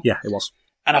broke down. Yeah, it was.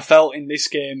 And I felt in this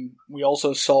game, we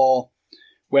also saw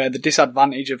where the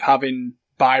disadvantage of having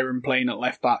Byram playing at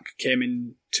left back came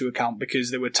into account,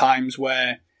 because there were times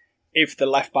where if the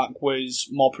left back was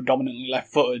more predominantly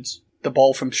left footed, the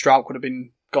ball from Stroud could have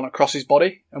been gone across his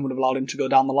body and would have allowed him to go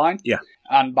down the line. Yeah.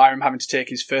 And Byram having to take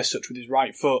his first touch with his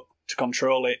right foot to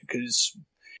control it, because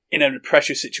in a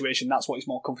pressure situation, that's what he's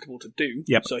more comfortable to do.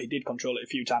 Yep. So he did control it a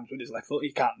few times with his left foot.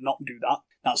 He can't not do that.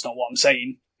 That's not what I'm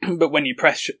saying. But when you're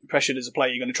pressured as a player,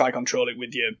 you're going to try control it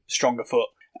with your stronger foot.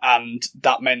 And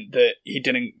that meant that he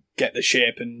didn't get the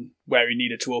shape and where he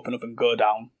needed to open up and go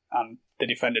down. And they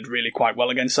defended really quite well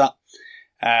against that.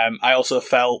 I also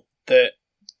felt that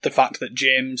the fact that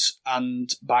James and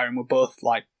Byron were both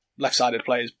like left-sided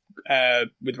players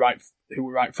who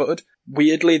were right-footed,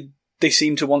 weirdly they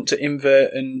seemed to want to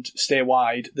invert and stay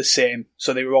wide the same,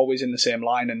 so they were always in the same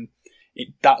line, and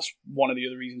that's one of the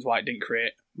other reasons why it didn't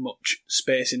create much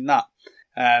space in that.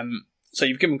 So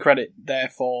you've given credit there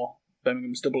for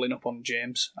Birmingham's doubling up on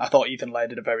James. I thought Ethan Laird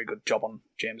did a very good job on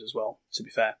James as well, to be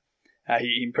fair.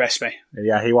 He impressed me.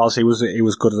 Yeah, he was. He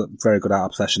was good, very good out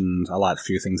of possession. I liked a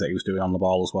few things that he was doing on the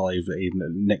ball as well. He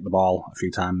nicked the ball a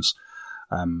few times,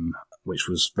 which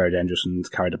was very dangerous, and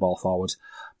carried the ball forward.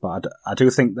 But I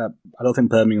don't think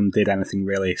Birmingham did anything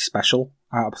really special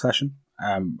out of possession.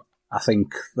 I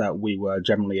think that we were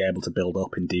generally able to build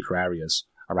up in deeper areas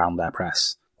around their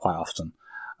press quite often.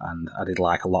 And I did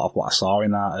like a lot of what I saw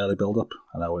in that early build-up.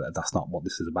 I know that's not what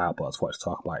this is about, but I just wanted to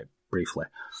talk about it briefly.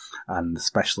 And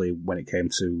especially when it came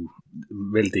to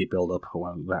really deep build-up,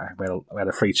 when we had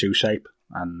a 3-2 shape,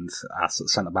 and our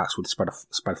centre-backs would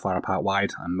spread far apart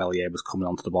wide, and Meslier was coming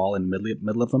onto the ball in the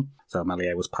middle of them. So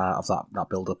Meslier was part of that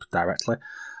build-up directly,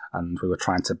 and we were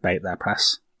trying to bait their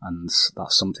press, and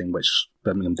that's something which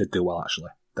Birmingham did do well,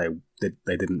 actually.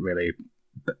 They didn't really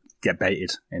get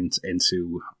baited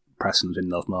into pressing in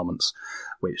those moments,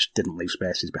 which didn't leave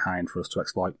spaces behind for us to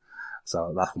exploit.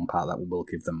 So that's one part that we will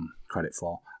give them credit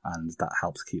for, and that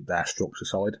helps keep their structure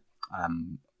solid.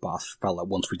 But I felt that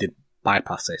once we did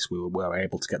bypass this, we were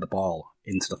able to get the ball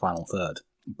into the final third,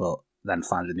 but then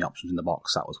finding the options in the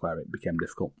box, that was where it became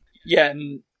difficult. Yeah,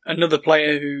 and another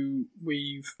player who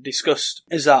we've discussed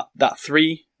is that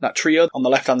trio on the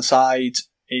left-hand side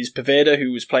is Poveda,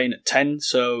 who was playing at 10.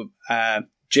 So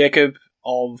Jacob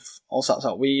of All Stats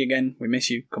Out We miss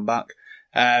you, come back.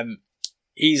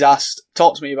 He's asked,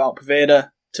 talk to me about Poveda.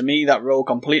 To me, that role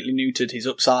completely neutered his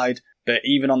upside, but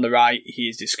even on the right, he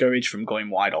is discouraged from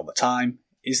going wide all the time.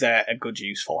 Is there a good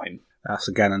use for him? That's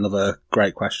again another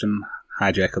great question.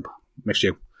 Hi Jacob, missed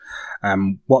you.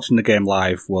 Watching the game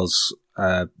live was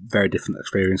a very different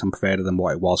experience on Poveda than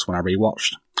what it was when I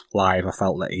rewatched. Live, I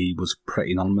felt that he was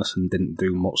pretty anonymous and didn't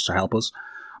do much to help us.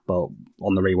 But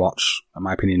on the rewatch,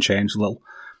 my opinion changed a little.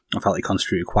 I felt he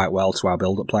contributed quite well to our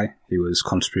build-up play. He was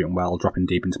contributing well, dropping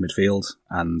deep into midfield,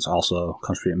 and also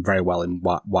contributing very well in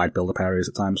wide build-up areas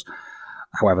at times.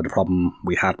 However, the problem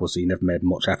we had was he never made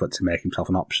much effort to make himself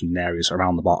an option in areas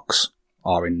around the box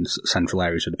or in central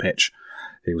areas of the pitch.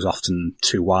 He was often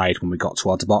too wide when we got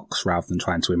towards the box rather than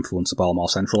trying to influence the ball more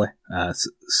centrally.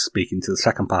 Speaking to the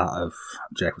second part of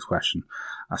Jacob's question,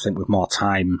 I think with more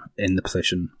time in the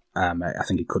position, I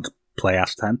think he could play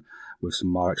as 10, with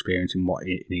some more experience in what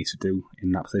he needs to do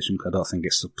in that position. Because I don't think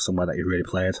it's somewhere that he really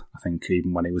played. I think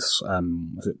even when he was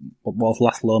what was the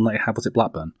last loan that he had? Was it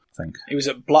Blackburn? I think he was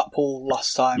at Blackpool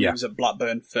last time. Yeah. He was at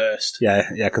Blackburn first. Yeah,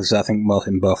 because I think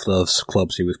in both those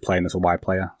clubs he was playing as a wide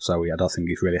player. So I don't think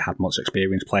he's really had much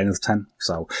experience playing as a 10.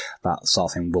 So that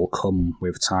sort of thing will come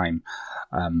with time.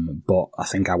 But I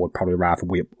think I would probably rather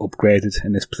we upgraded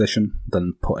in this position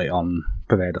than put it on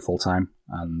Preveda full time,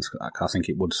 and I think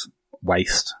it would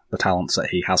waste the talents that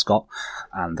he has got,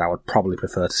 and I would probably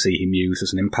prefer to see him used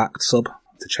as an impact sub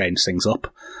to change things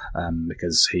up,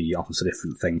 because he offers a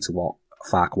different thing to what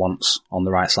Farke wants on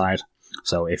the right side.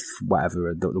 So if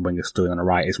whatever the winger's doing on the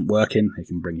right isn't working, he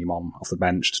can bring him on off the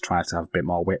bench to try to have a bit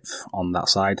more width on that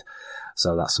side.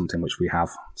 So that's something which we have,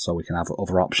 so we can have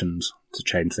other options to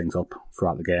change things up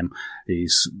throughout the game.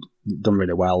 He's done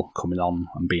really well coming on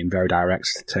and being very direct,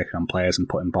 taking on players and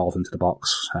putting balls into the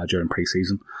box during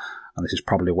pre-season. And this is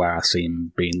probably where I see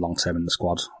him being long-term in the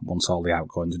squad once all the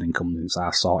outgoings and incomings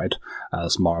are sorted,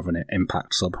 as more of an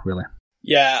impact sub, really.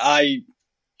 Yeah,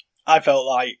 I felt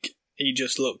like he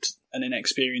just looked an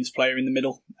inexperienced player in the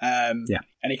middle. And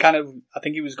he I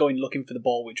think he was going looking for the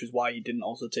ball, which was why he didn't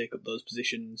also take up those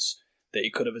positions that he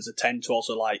could have as a 10 to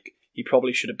also, like, he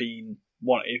probably should have been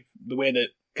the way that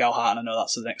Gelhardt, and I know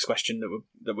that's the next question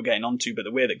that we're getting onto, but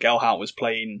the way that Gelhardt was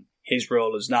playing his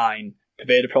role as 9,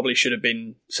 Preveda probably should have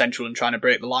been central and trying to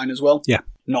break the line as well. Yeah.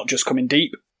 Not just coming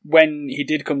deep. When he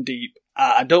did come deep,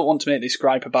 I don't want to make this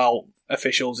gripe about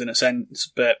officials in a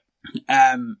sense, but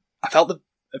I felt the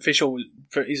official,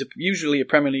 he's usually a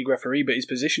Premier League referee, but his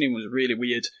positioning was really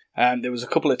weird. There was a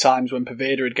couple of times when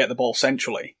Preveda would get the ball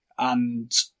centrally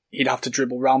and he'd have to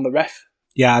dribble round the ref.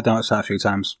 Yeah, I noticed that a few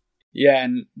times. Yeah,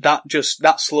 and that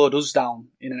slowed us down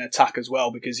in an attack as well,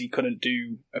 because he couldn't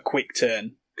do a quick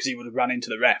turn because he would have ran into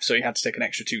the ref, so he had to take an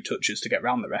extra 2 touches to get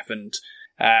round the ref. And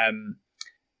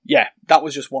that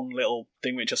was just one little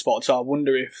thing which I spotted. So I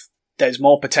wonder if there's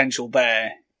more potential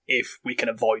there if we can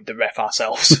avoid the ref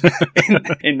ourselves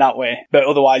in that way. But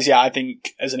otherwise, I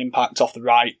think as an impact off the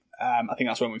right, I think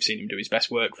that's when we've seen him do his best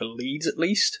work for Leeds, at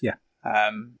least. Yeah.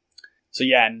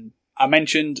 And I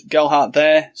mentioned Gelhardt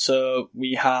there, so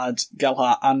we had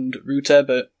Gelhardt and Ruter,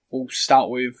 but we'll start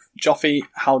with Joffe.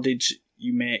 How did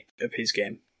you make of his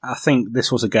game? I think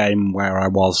this was a game where I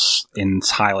was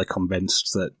entirely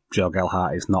convinced that Joe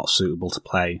Gelhardt is not suitable to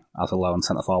play as a lone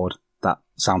centre-forward. That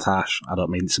sounds harsh, I don't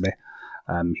mean it to be.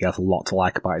 He has a lot to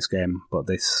like about his game, but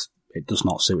it does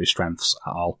not suit his strengths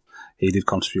at all. He did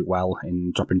contribute well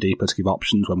in dropping deeper to give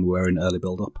options when we were in early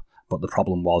build-up, but the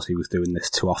problem was he was doing this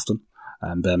too often.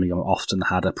 Birmingham often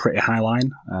had a pretty high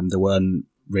line. They weren't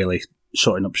really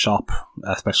shutting up shop,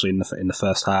 especially in the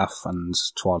first half and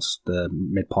towards the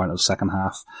midpoint of the second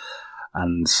half.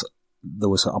 And there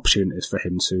was opportunities for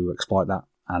him to exploit that,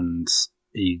 and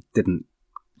he didn't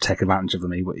take advantage of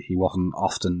them. He wasn't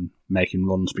often making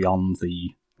runs beyond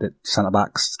the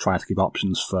centre-backs to try to give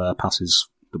options for passes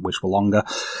which were longer.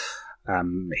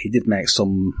 He did make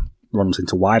some runs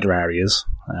into wider areas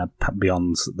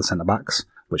beyond the centre-backs,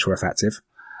 which were effective,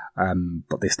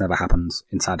 but this never happened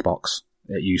inside the box.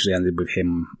 It usually ended with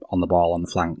him on the ball on the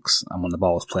flanks, and when the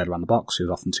ball was played around the box, he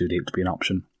was often too deep to be an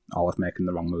option, always making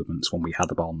the wrong movements when we had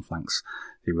the ball on the flanks.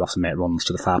 He would often make runs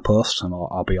to the far post, and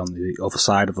I'll be on the other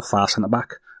side of the far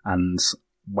centre-back, and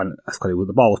when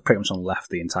the ball was pretty much on the left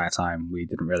the entire time, we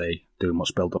didn't really do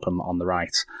much build-up on the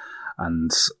right,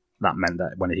 and that meant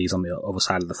that when he's on the other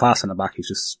side of the far centre-back, he's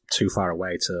just too far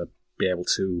away to be able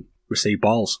to receive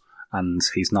balls. And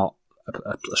he's not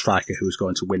a striker who's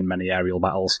going to win many aerial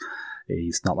battles.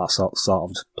 He's not that sort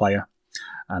of player.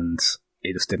 And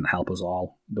it just didn't help us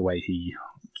all, the way he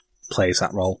plays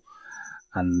that role.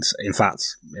 And in fact,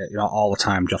 all the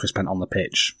time Joffe spent on the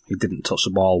pitch, he didn't touch the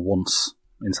ball once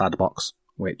inside the box,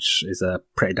 which is a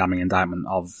pretty damning indictment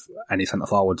of any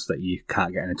centre-forwards, that you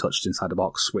can't get any touches inside the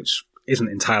box, which isn't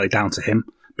entirely down to him,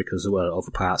 because there were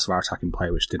other parts of our attacking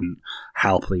play which didn't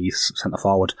help the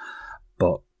centre-forward.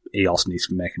 But he also needs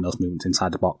to be making those movements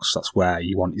inside the box. That's where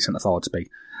you want your centre-forward to be.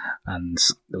 And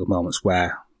there were moments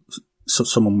where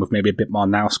someone with maybe a bit more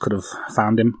nous could have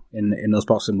found him in those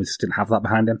boxes, and we just didn't have that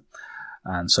behind him.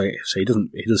 And so he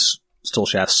does still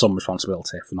share some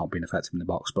responsibility for not being effective in the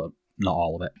box, but not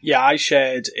all of it. Yeah, I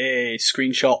shared a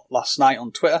screenshot last night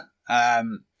on Twitter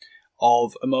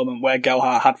of a moment where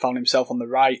Gelhardt had found himself on the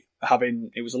right,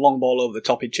 it was a long ball over the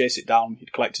top, he'd chased it down,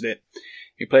 he'd collected it.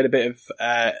 He played a bit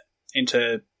of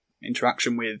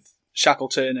interaction with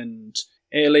Shackleton and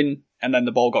Ayling, and then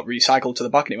the ball got recycled to the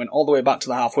back and it went all the way back to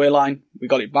the halfway line. We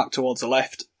got it back towards the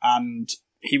left, and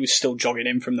he was still jogging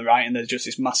in from the right, and there's just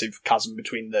this massive chasm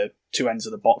between the two ends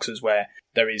of the boxes where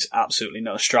there is absolutely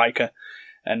no striker.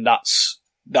 And that's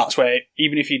where,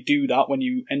 even if you do that, when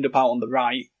you end up out on the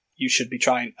right, you should be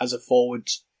trying, as a forward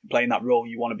playing that role,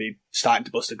 you want to be starting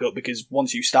to bust a gut, because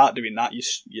once you start doing that,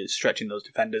 you're stretching those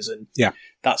defenders, and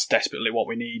that's desperately what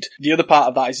we need. The other part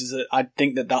of that is that I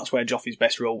think that's where Joffrey's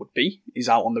best role would be, is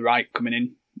out on the right, coming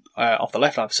in off the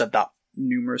left. I've said that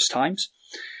numerous times.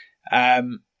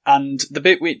 And the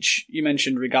bit which you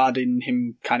mentioned regarding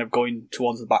him kind of going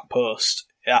towards the back post,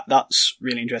 that's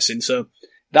really interesting. So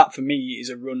that for me is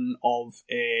a run of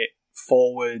a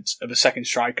forward of a second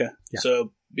striker. Yeah.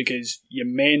 So because your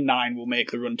main 9 will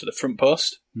make the run to the front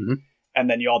post, and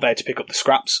then you're there to pick up the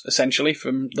scraps essentially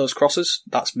from those crosses.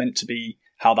 That's meant to be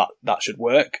how that should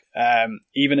work.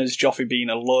 Even as Joffrey being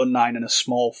a lone 9 and a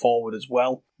small forward as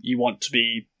well, you want to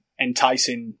be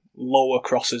enticing lower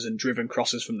crosses and driven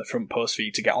crosses from the front post for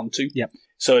you to get onto. Yep.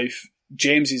 So if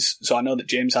so I know that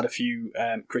James had a few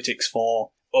critics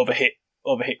for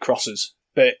overhit crosses,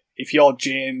 but if you're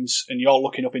James and you're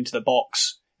looking up into the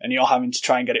box and you're having to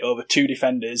try and get it over 2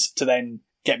 defenders to then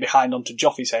get behind onto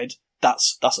Joffrey's head,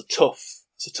 that's a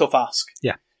tough ask.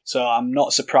 Yeah. So I'm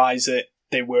not surprised that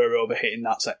they were overhitting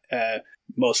that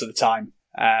most of the time.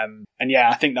 And yeah,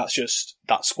 I think that's just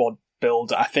that squad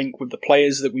build. I think with the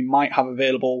players that we might have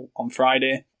available on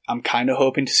Friday, I'm kind of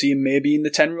hoping to see him maybe in the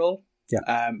 10 role.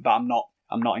 Yeah. But I'm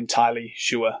not entirely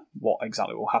sure what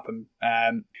exactly will happen.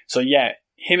 So yeah,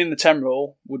 him in the 10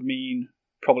 role would mean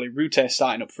probably Rute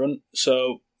starting up front.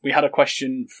 So we had a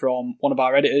question from one of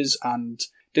our editors and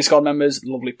Discord members,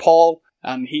 lovely Paul,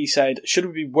 and he said, should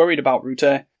we be worried about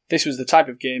Rute? This was the type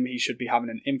of game he should be having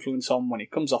an influence on when he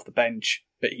comes off the bench,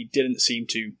 but he didn't seem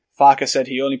to. Farker said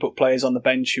he only put players on the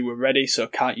bench who were ready, so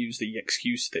can't use the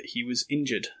excuse that he was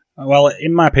injured. Well,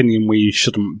 in my opinion, we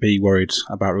shouldn't be worried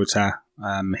about Rute.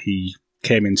 He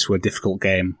came into a difficult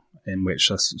game in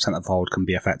which a centre forward can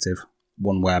be effective,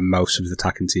 one where most of his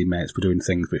attacking teammates were doing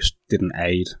things which didn't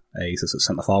aid a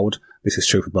centre forward. This is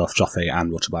true for both Joffrey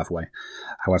and Rutter, by the way.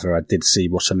 However, I did see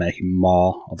Rutter making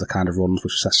more of the kind of runs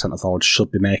which a centre forward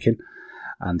should be making,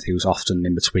 and he was often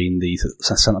in between the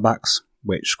centre backs,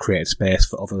 which created space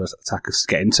for other attackers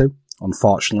to get into.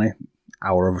 Unfortunately,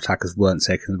 our other attackers weren't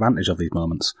taking advantage of these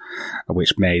moments,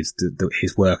 which made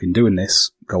his work in doing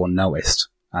this go unnoticed.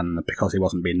 And because he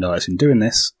wasn't being noticed in doing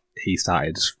this, he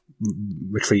started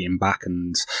retreating back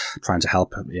and trying to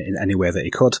help in any way that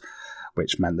he could,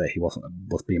 which meant that he was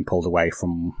being pulled away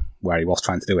from where he was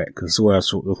trying to do it. Because there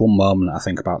was one moment, I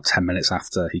think about 10 minutes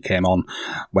after he came on,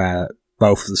 where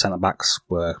both of the centre-backs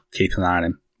were keeping an eye on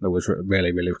him. It was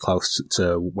really, really close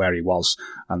to where he was,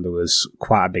 and there was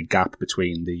quite a big gap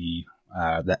between the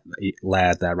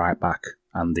Laird, their right back,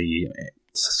 and the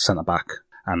centre-back,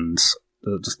 and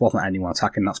there just wasn't anyone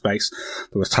attacking that space.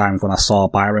 There was times when I saw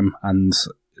Byram, and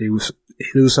there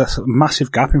was a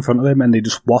massive gap in front of him, and he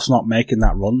just was not making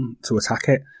that run to attack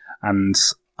it. And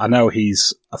I know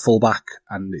he's a fullback,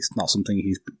 and it's not something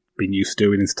he's been used to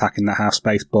doing, is attacking that half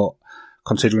space, but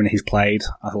considering he's played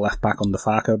as a left back under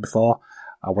Farker before,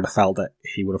 I would have felt that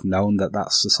he would have known that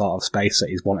that's the sort of space that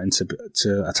he's wanting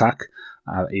to attack.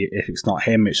 If it's not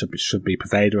him, it should be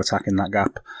Pervader attacking that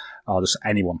gap, or just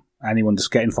anyone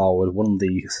just getting forward. One of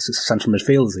the central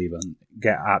midfielders even,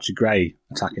 get Archie Gray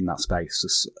attacking that space.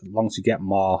 Just, as long as you get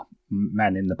more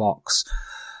men in the box,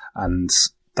 and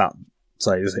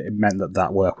so it meant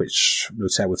that work which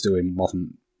Rute was doing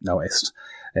wasn't noticed.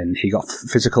 And he got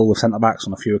physical with centre-backs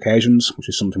on a few occasions, which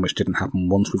is something which didn't happen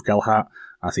once with Gelhardt,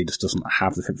 as he just doesn't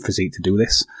have the physique to do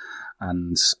this.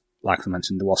 And like I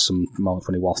mentioned, there was some moments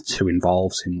when he was too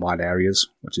involved in wide areas,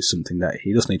 which is something that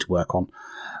he does need to work on.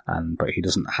 But he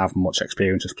doesn't have much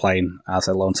experience of playing as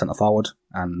a lone centre-forward,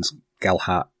 and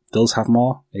Gelhardt does have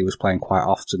more. He was playing quite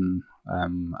often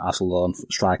as a lone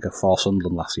striker for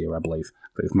Sunderland last year, I believe.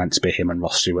 But it was meant to be him and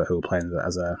Ross Stewart who were playing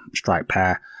as a strike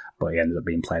pair, but he ended up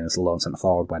being playing as a lone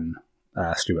centre-forward when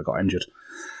Stewart got injured.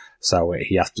 So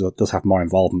he does have more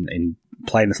involvement in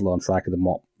playing as a lone striker than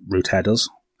what Rute does.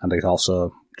 And he's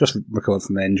also just recovered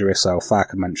from the injury, so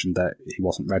Farker mentioned that he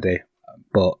wasn't ready,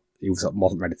 but he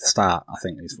wasn't ready to start, I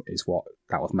think is what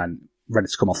that was meant. Ready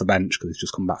to come off the bench because he's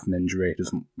just come back from an injury. He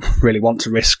doesn't really want to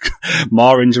risk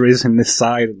more injuries in this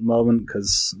side at the moment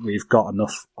because we've got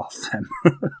enough off them.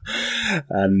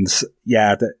 And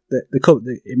yeah,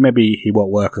 maybe he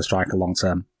won't work as a striker long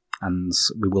term, and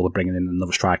we will be bringing in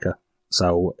another striker.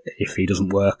 So if he doesn't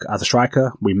work as a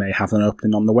striker, we may have an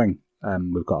opening on the wing.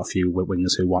 We've got a few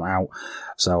wingers who want out,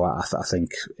 so I think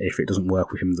if it doesn't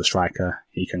work with him as a striker,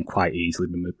 he can quite easily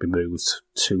be moved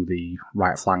to the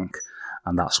right flank,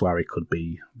 and that's where he could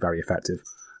be very effective.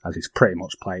 as he's pretty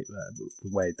much played the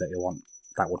way that you want.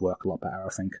 That would work a lot better,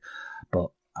 I think. But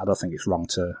I don't think it's wrong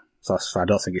to. So I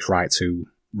don't think it's right to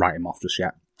write him off just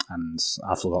yet. And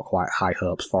I've still got quite high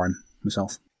hopes for him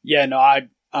myself. Yeah, no,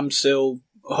 I'm still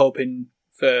hoping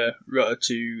for Rutter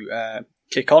to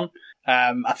kick on.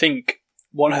 I think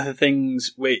one of the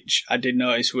things which I did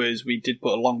notice was we did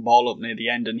put a long ball up near the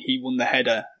end, and he won the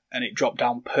header, and it dropped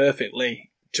down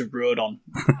perfectly to Rodon.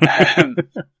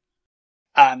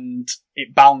 And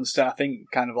it bounced, and I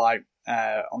think kind of like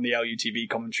on the LUTV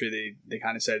commentary, they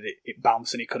kind of said it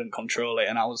bounced and he couldn't control it,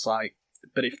 and I was like,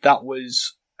 but if that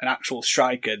was an actual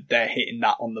striker, they're hitting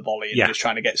that on the volley and just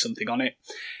trying to get something on it.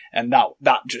 And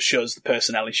that just shows the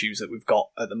personnel issues that we've got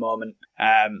at the moment.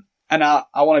 And I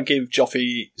want to give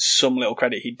Joffy some little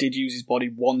credit. He did use his body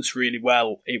once really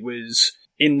well. It was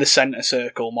in the centre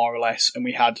circle, more or less, and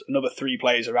we had another 3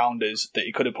 players around us that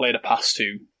he could have played a pass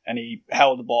to, and he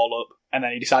held the ball up, and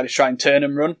then he decided to try and turn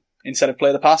and run instead of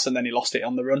play the pass, and then he lost it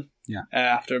on the run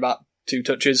after about 2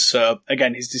 touches. So,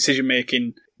 again, his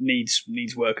decision-making needs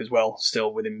work as well,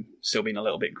 still with him still being a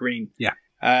little bit green. Yeah.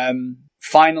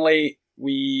 Finally,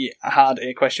 we had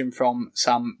a question from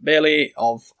Sam Bailey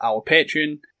of our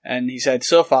Patreon, and he said,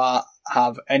 so far,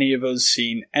 have any of us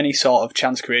seen any sort of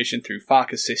chance creation through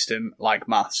Farke's system like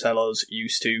Marcelo's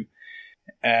used to?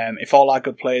 If all our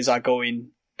good players are going,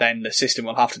 then the system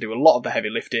will have to do a lot of the heavy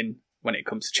lifting when it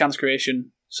comes to chance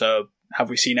creation. So have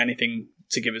we seen anything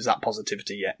to give us that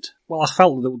positivity yet? Well, I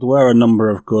felt that there were a number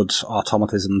of good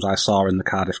automatisms I saw in the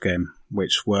Cardiff game,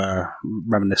 which were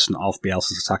reminiscent of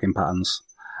Bielsa's attacking patterns.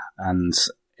 And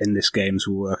in this game,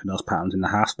 we were working those patterns in the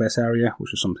half-space area,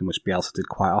 which was something which Bielsa did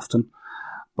quite often.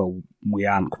 But we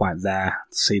aren't quite there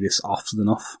to see this often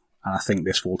enough. And I think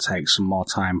this will take some more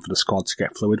time for the squad to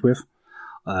get fluid with.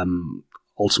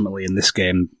 Ultimately, in this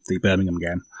game, the Birmingham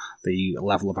game, the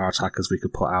level of our attackers we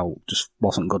could put out just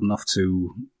wasn't good enough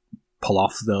to pull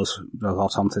off those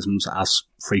automatisms as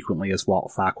frequently as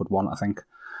what Farke would want, I think.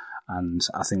 And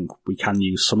I think we can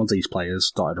use some of these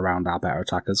players dotted around our better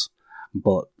attackers,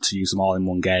 but to use them all in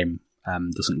one game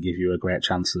doesn't give you a great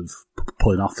chance of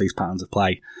pulling off these patterns of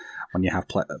play. When you have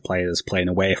players playing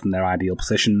away from their ideal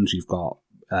positions, you've got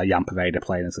Jan Poveda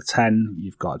playing as a 10,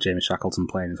 you've got Jamie Shackleton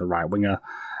playing as a right winger.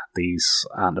 These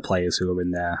aren't the players who are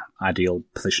in their ideal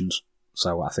positions.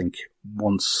 So I think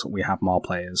once we have more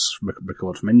players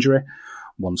recovered from injury,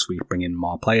 once we bring in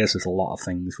more players, there's a lot of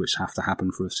things which have to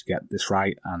happen for us to get this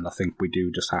right, and I think we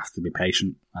do just have to be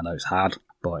patient. I know it's hard,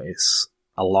 but it's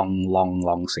a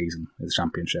long season in the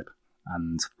Championship,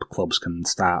 and clubs can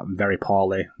start very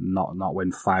poorly, not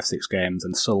win 5-6 games,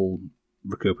 and still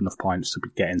recoup enough points to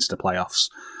get into the playoffs.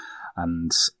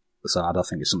 And so I don't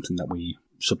think it's something that we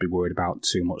should be worried about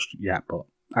too much yet, but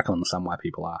I can understand why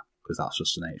people are, because that's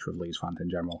just the nature of Leeds fans in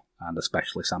general, and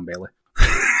especially Sam Bailey.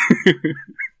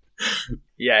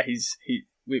 Yeah,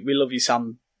 we love you,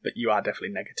 Sam, but you are definitely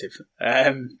negative.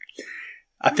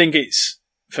 I think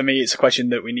for me, it's a question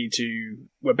that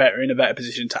we're in a better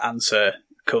position to answer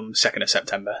come 2nd of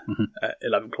September at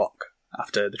 11 o'clock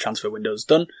after the transfer window's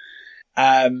done.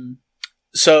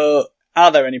 So,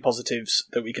 are there any positives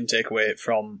that we can take away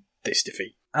from this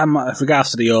defeat? With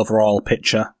regards to the overall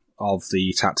picture of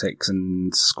the tactics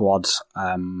and squad,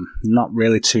 not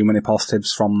really too many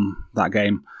positives from that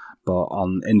game. But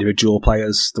on individual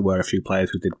players, there were a few players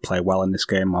who did play well in this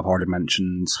game. I've already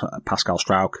mentioned Pascal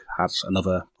Strauch had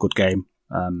another good game.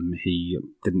 He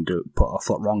didn't put a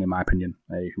foot wrong, in my opinion.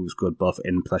 He was good both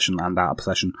in possession and out of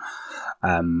possession.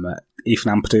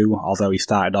 Ethan Ampadu, although he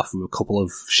started off with a couple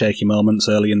of shaky moments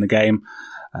early in the game,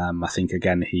 I think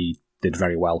again he did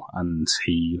very well, and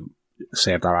he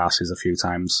saved our asses a few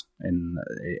times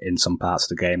in some parts of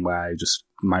the game where he just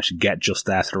managed to get just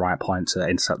there to the right point to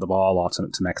intercept the ball or to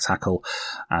make a tackle,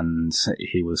 and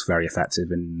he was very effective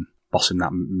in bossing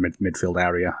that midfield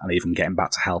area and even getting back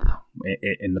to help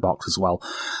in the box as well.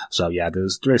 So yeah,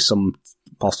 there is some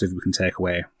positive we can take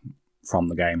away from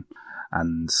the game,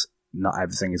 and not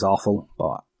everything is awful,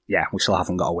 but yeah, we still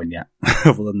haven't got a win yet,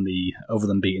 other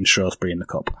than beating Shrewsbury in the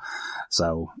cup.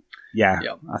 So yeah,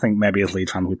 yep. I think maybe as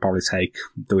Leeds fans we'd probably take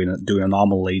doing a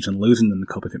normal Leeds and losing in the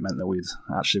cup if it meant that we'd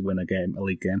actually win a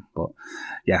league game. But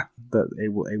yeah,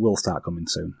 it will start coming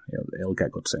soon. It'll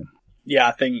get good soon. Yeah,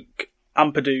 I think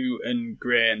Ampadu and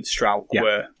Gray and Strauch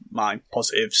were my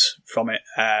positives from it.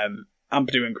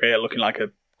 Ampadu and Gray are looking like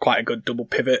quite a good double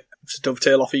pivot to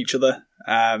dovetail off each other.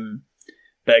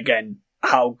 But again,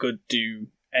 how good do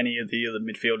any of the other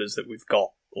midfielders that we've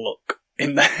got look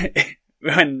in there?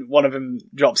 When one of them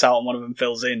drops out and one of them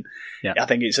fills in, I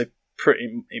think it's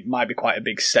it might be quite a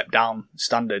big step down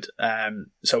standard.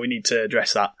 So we need to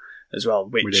address that as well,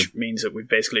 which means that we've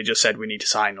basically just said we need to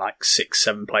sign like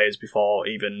 6-7 players before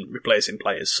even replacing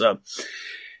players. So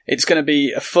it's going to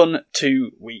be a fun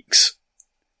 2 weeks.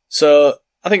 So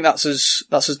I think that's us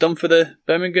done for the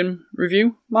Birmingham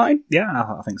review, Martin. Yeah,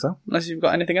 I think so. Unless you've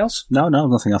got anything else. No,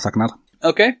 nothing else I can add.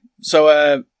 Okay,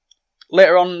 so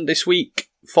later on this week,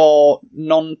 for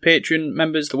non-Patreon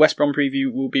members, the West Brom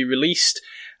preview will be released.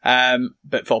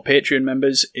 But for Patreon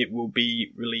members, it will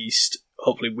be released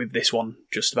hopefully with this one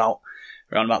just around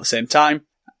about the same time.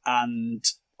 And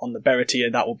on the Berra tier,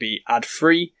 that will be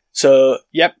ad-free. So,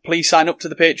 yep, please sign up to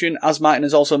the Patreon. As Martin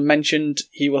has also mentioned,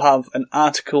 he will have an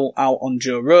article out on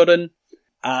Joe Rodon.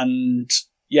 And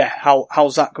yeah,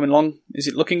 how's that coming along? Is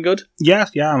it looking good? Yeah,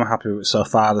 I'm happy with it so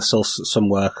far. There's still some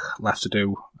work left to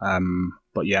do.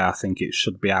 But yeah, I think it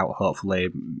should be out hopefully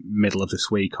middle of this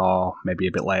week or maybe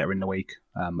a bit later in the week.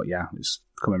 But yeah, it's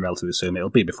coming relatively soon. It'll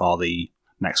be before the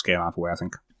next game out of the way, I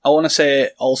think. I want to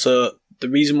say also the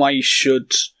reason why you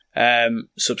should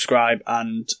subscribe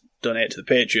and donate to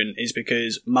the Patreon is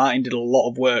because Martin did a lot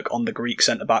of work on the Greek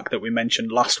centre-back that we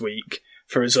mentioned last week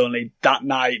for us only that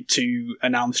night to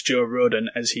announce Joe Rodon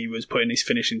as he was putting his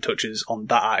finishing touches on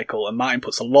that article. And Martin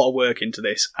puts a lot of work into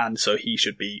this, and so he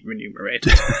should be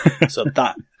remunerated. So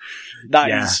that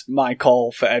is my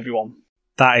call for everyone.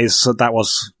 That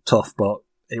was tough, but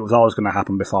it was always going to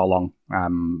happen before long. I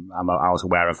was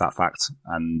aware of that fact,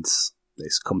 and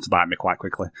it's come to bite me quite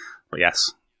quickly. But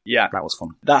yes, that was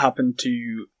fun. That happened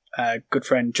to good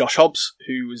friend Josh Hobbs,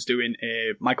 who was doing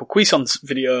a Michael Cuisance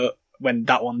video when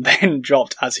that one then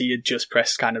dropped, as he had just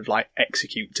pressed kind of like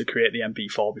execute to create the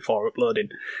MP4 before uploading,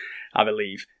 I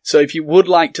believe. So if you would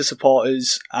like to support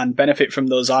us and benefit from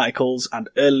those articles and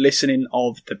early listening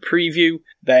of the preview,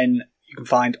 then you can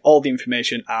find all the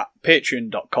information at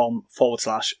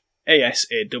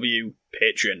patreon.com/ASAW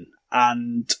Patreon.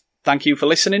 And thank you for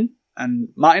listening. And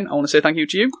Martin, I want to say thank you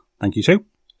to you. Thank you too.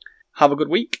 Have a good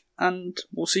week, and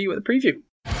we'll see you at the preview.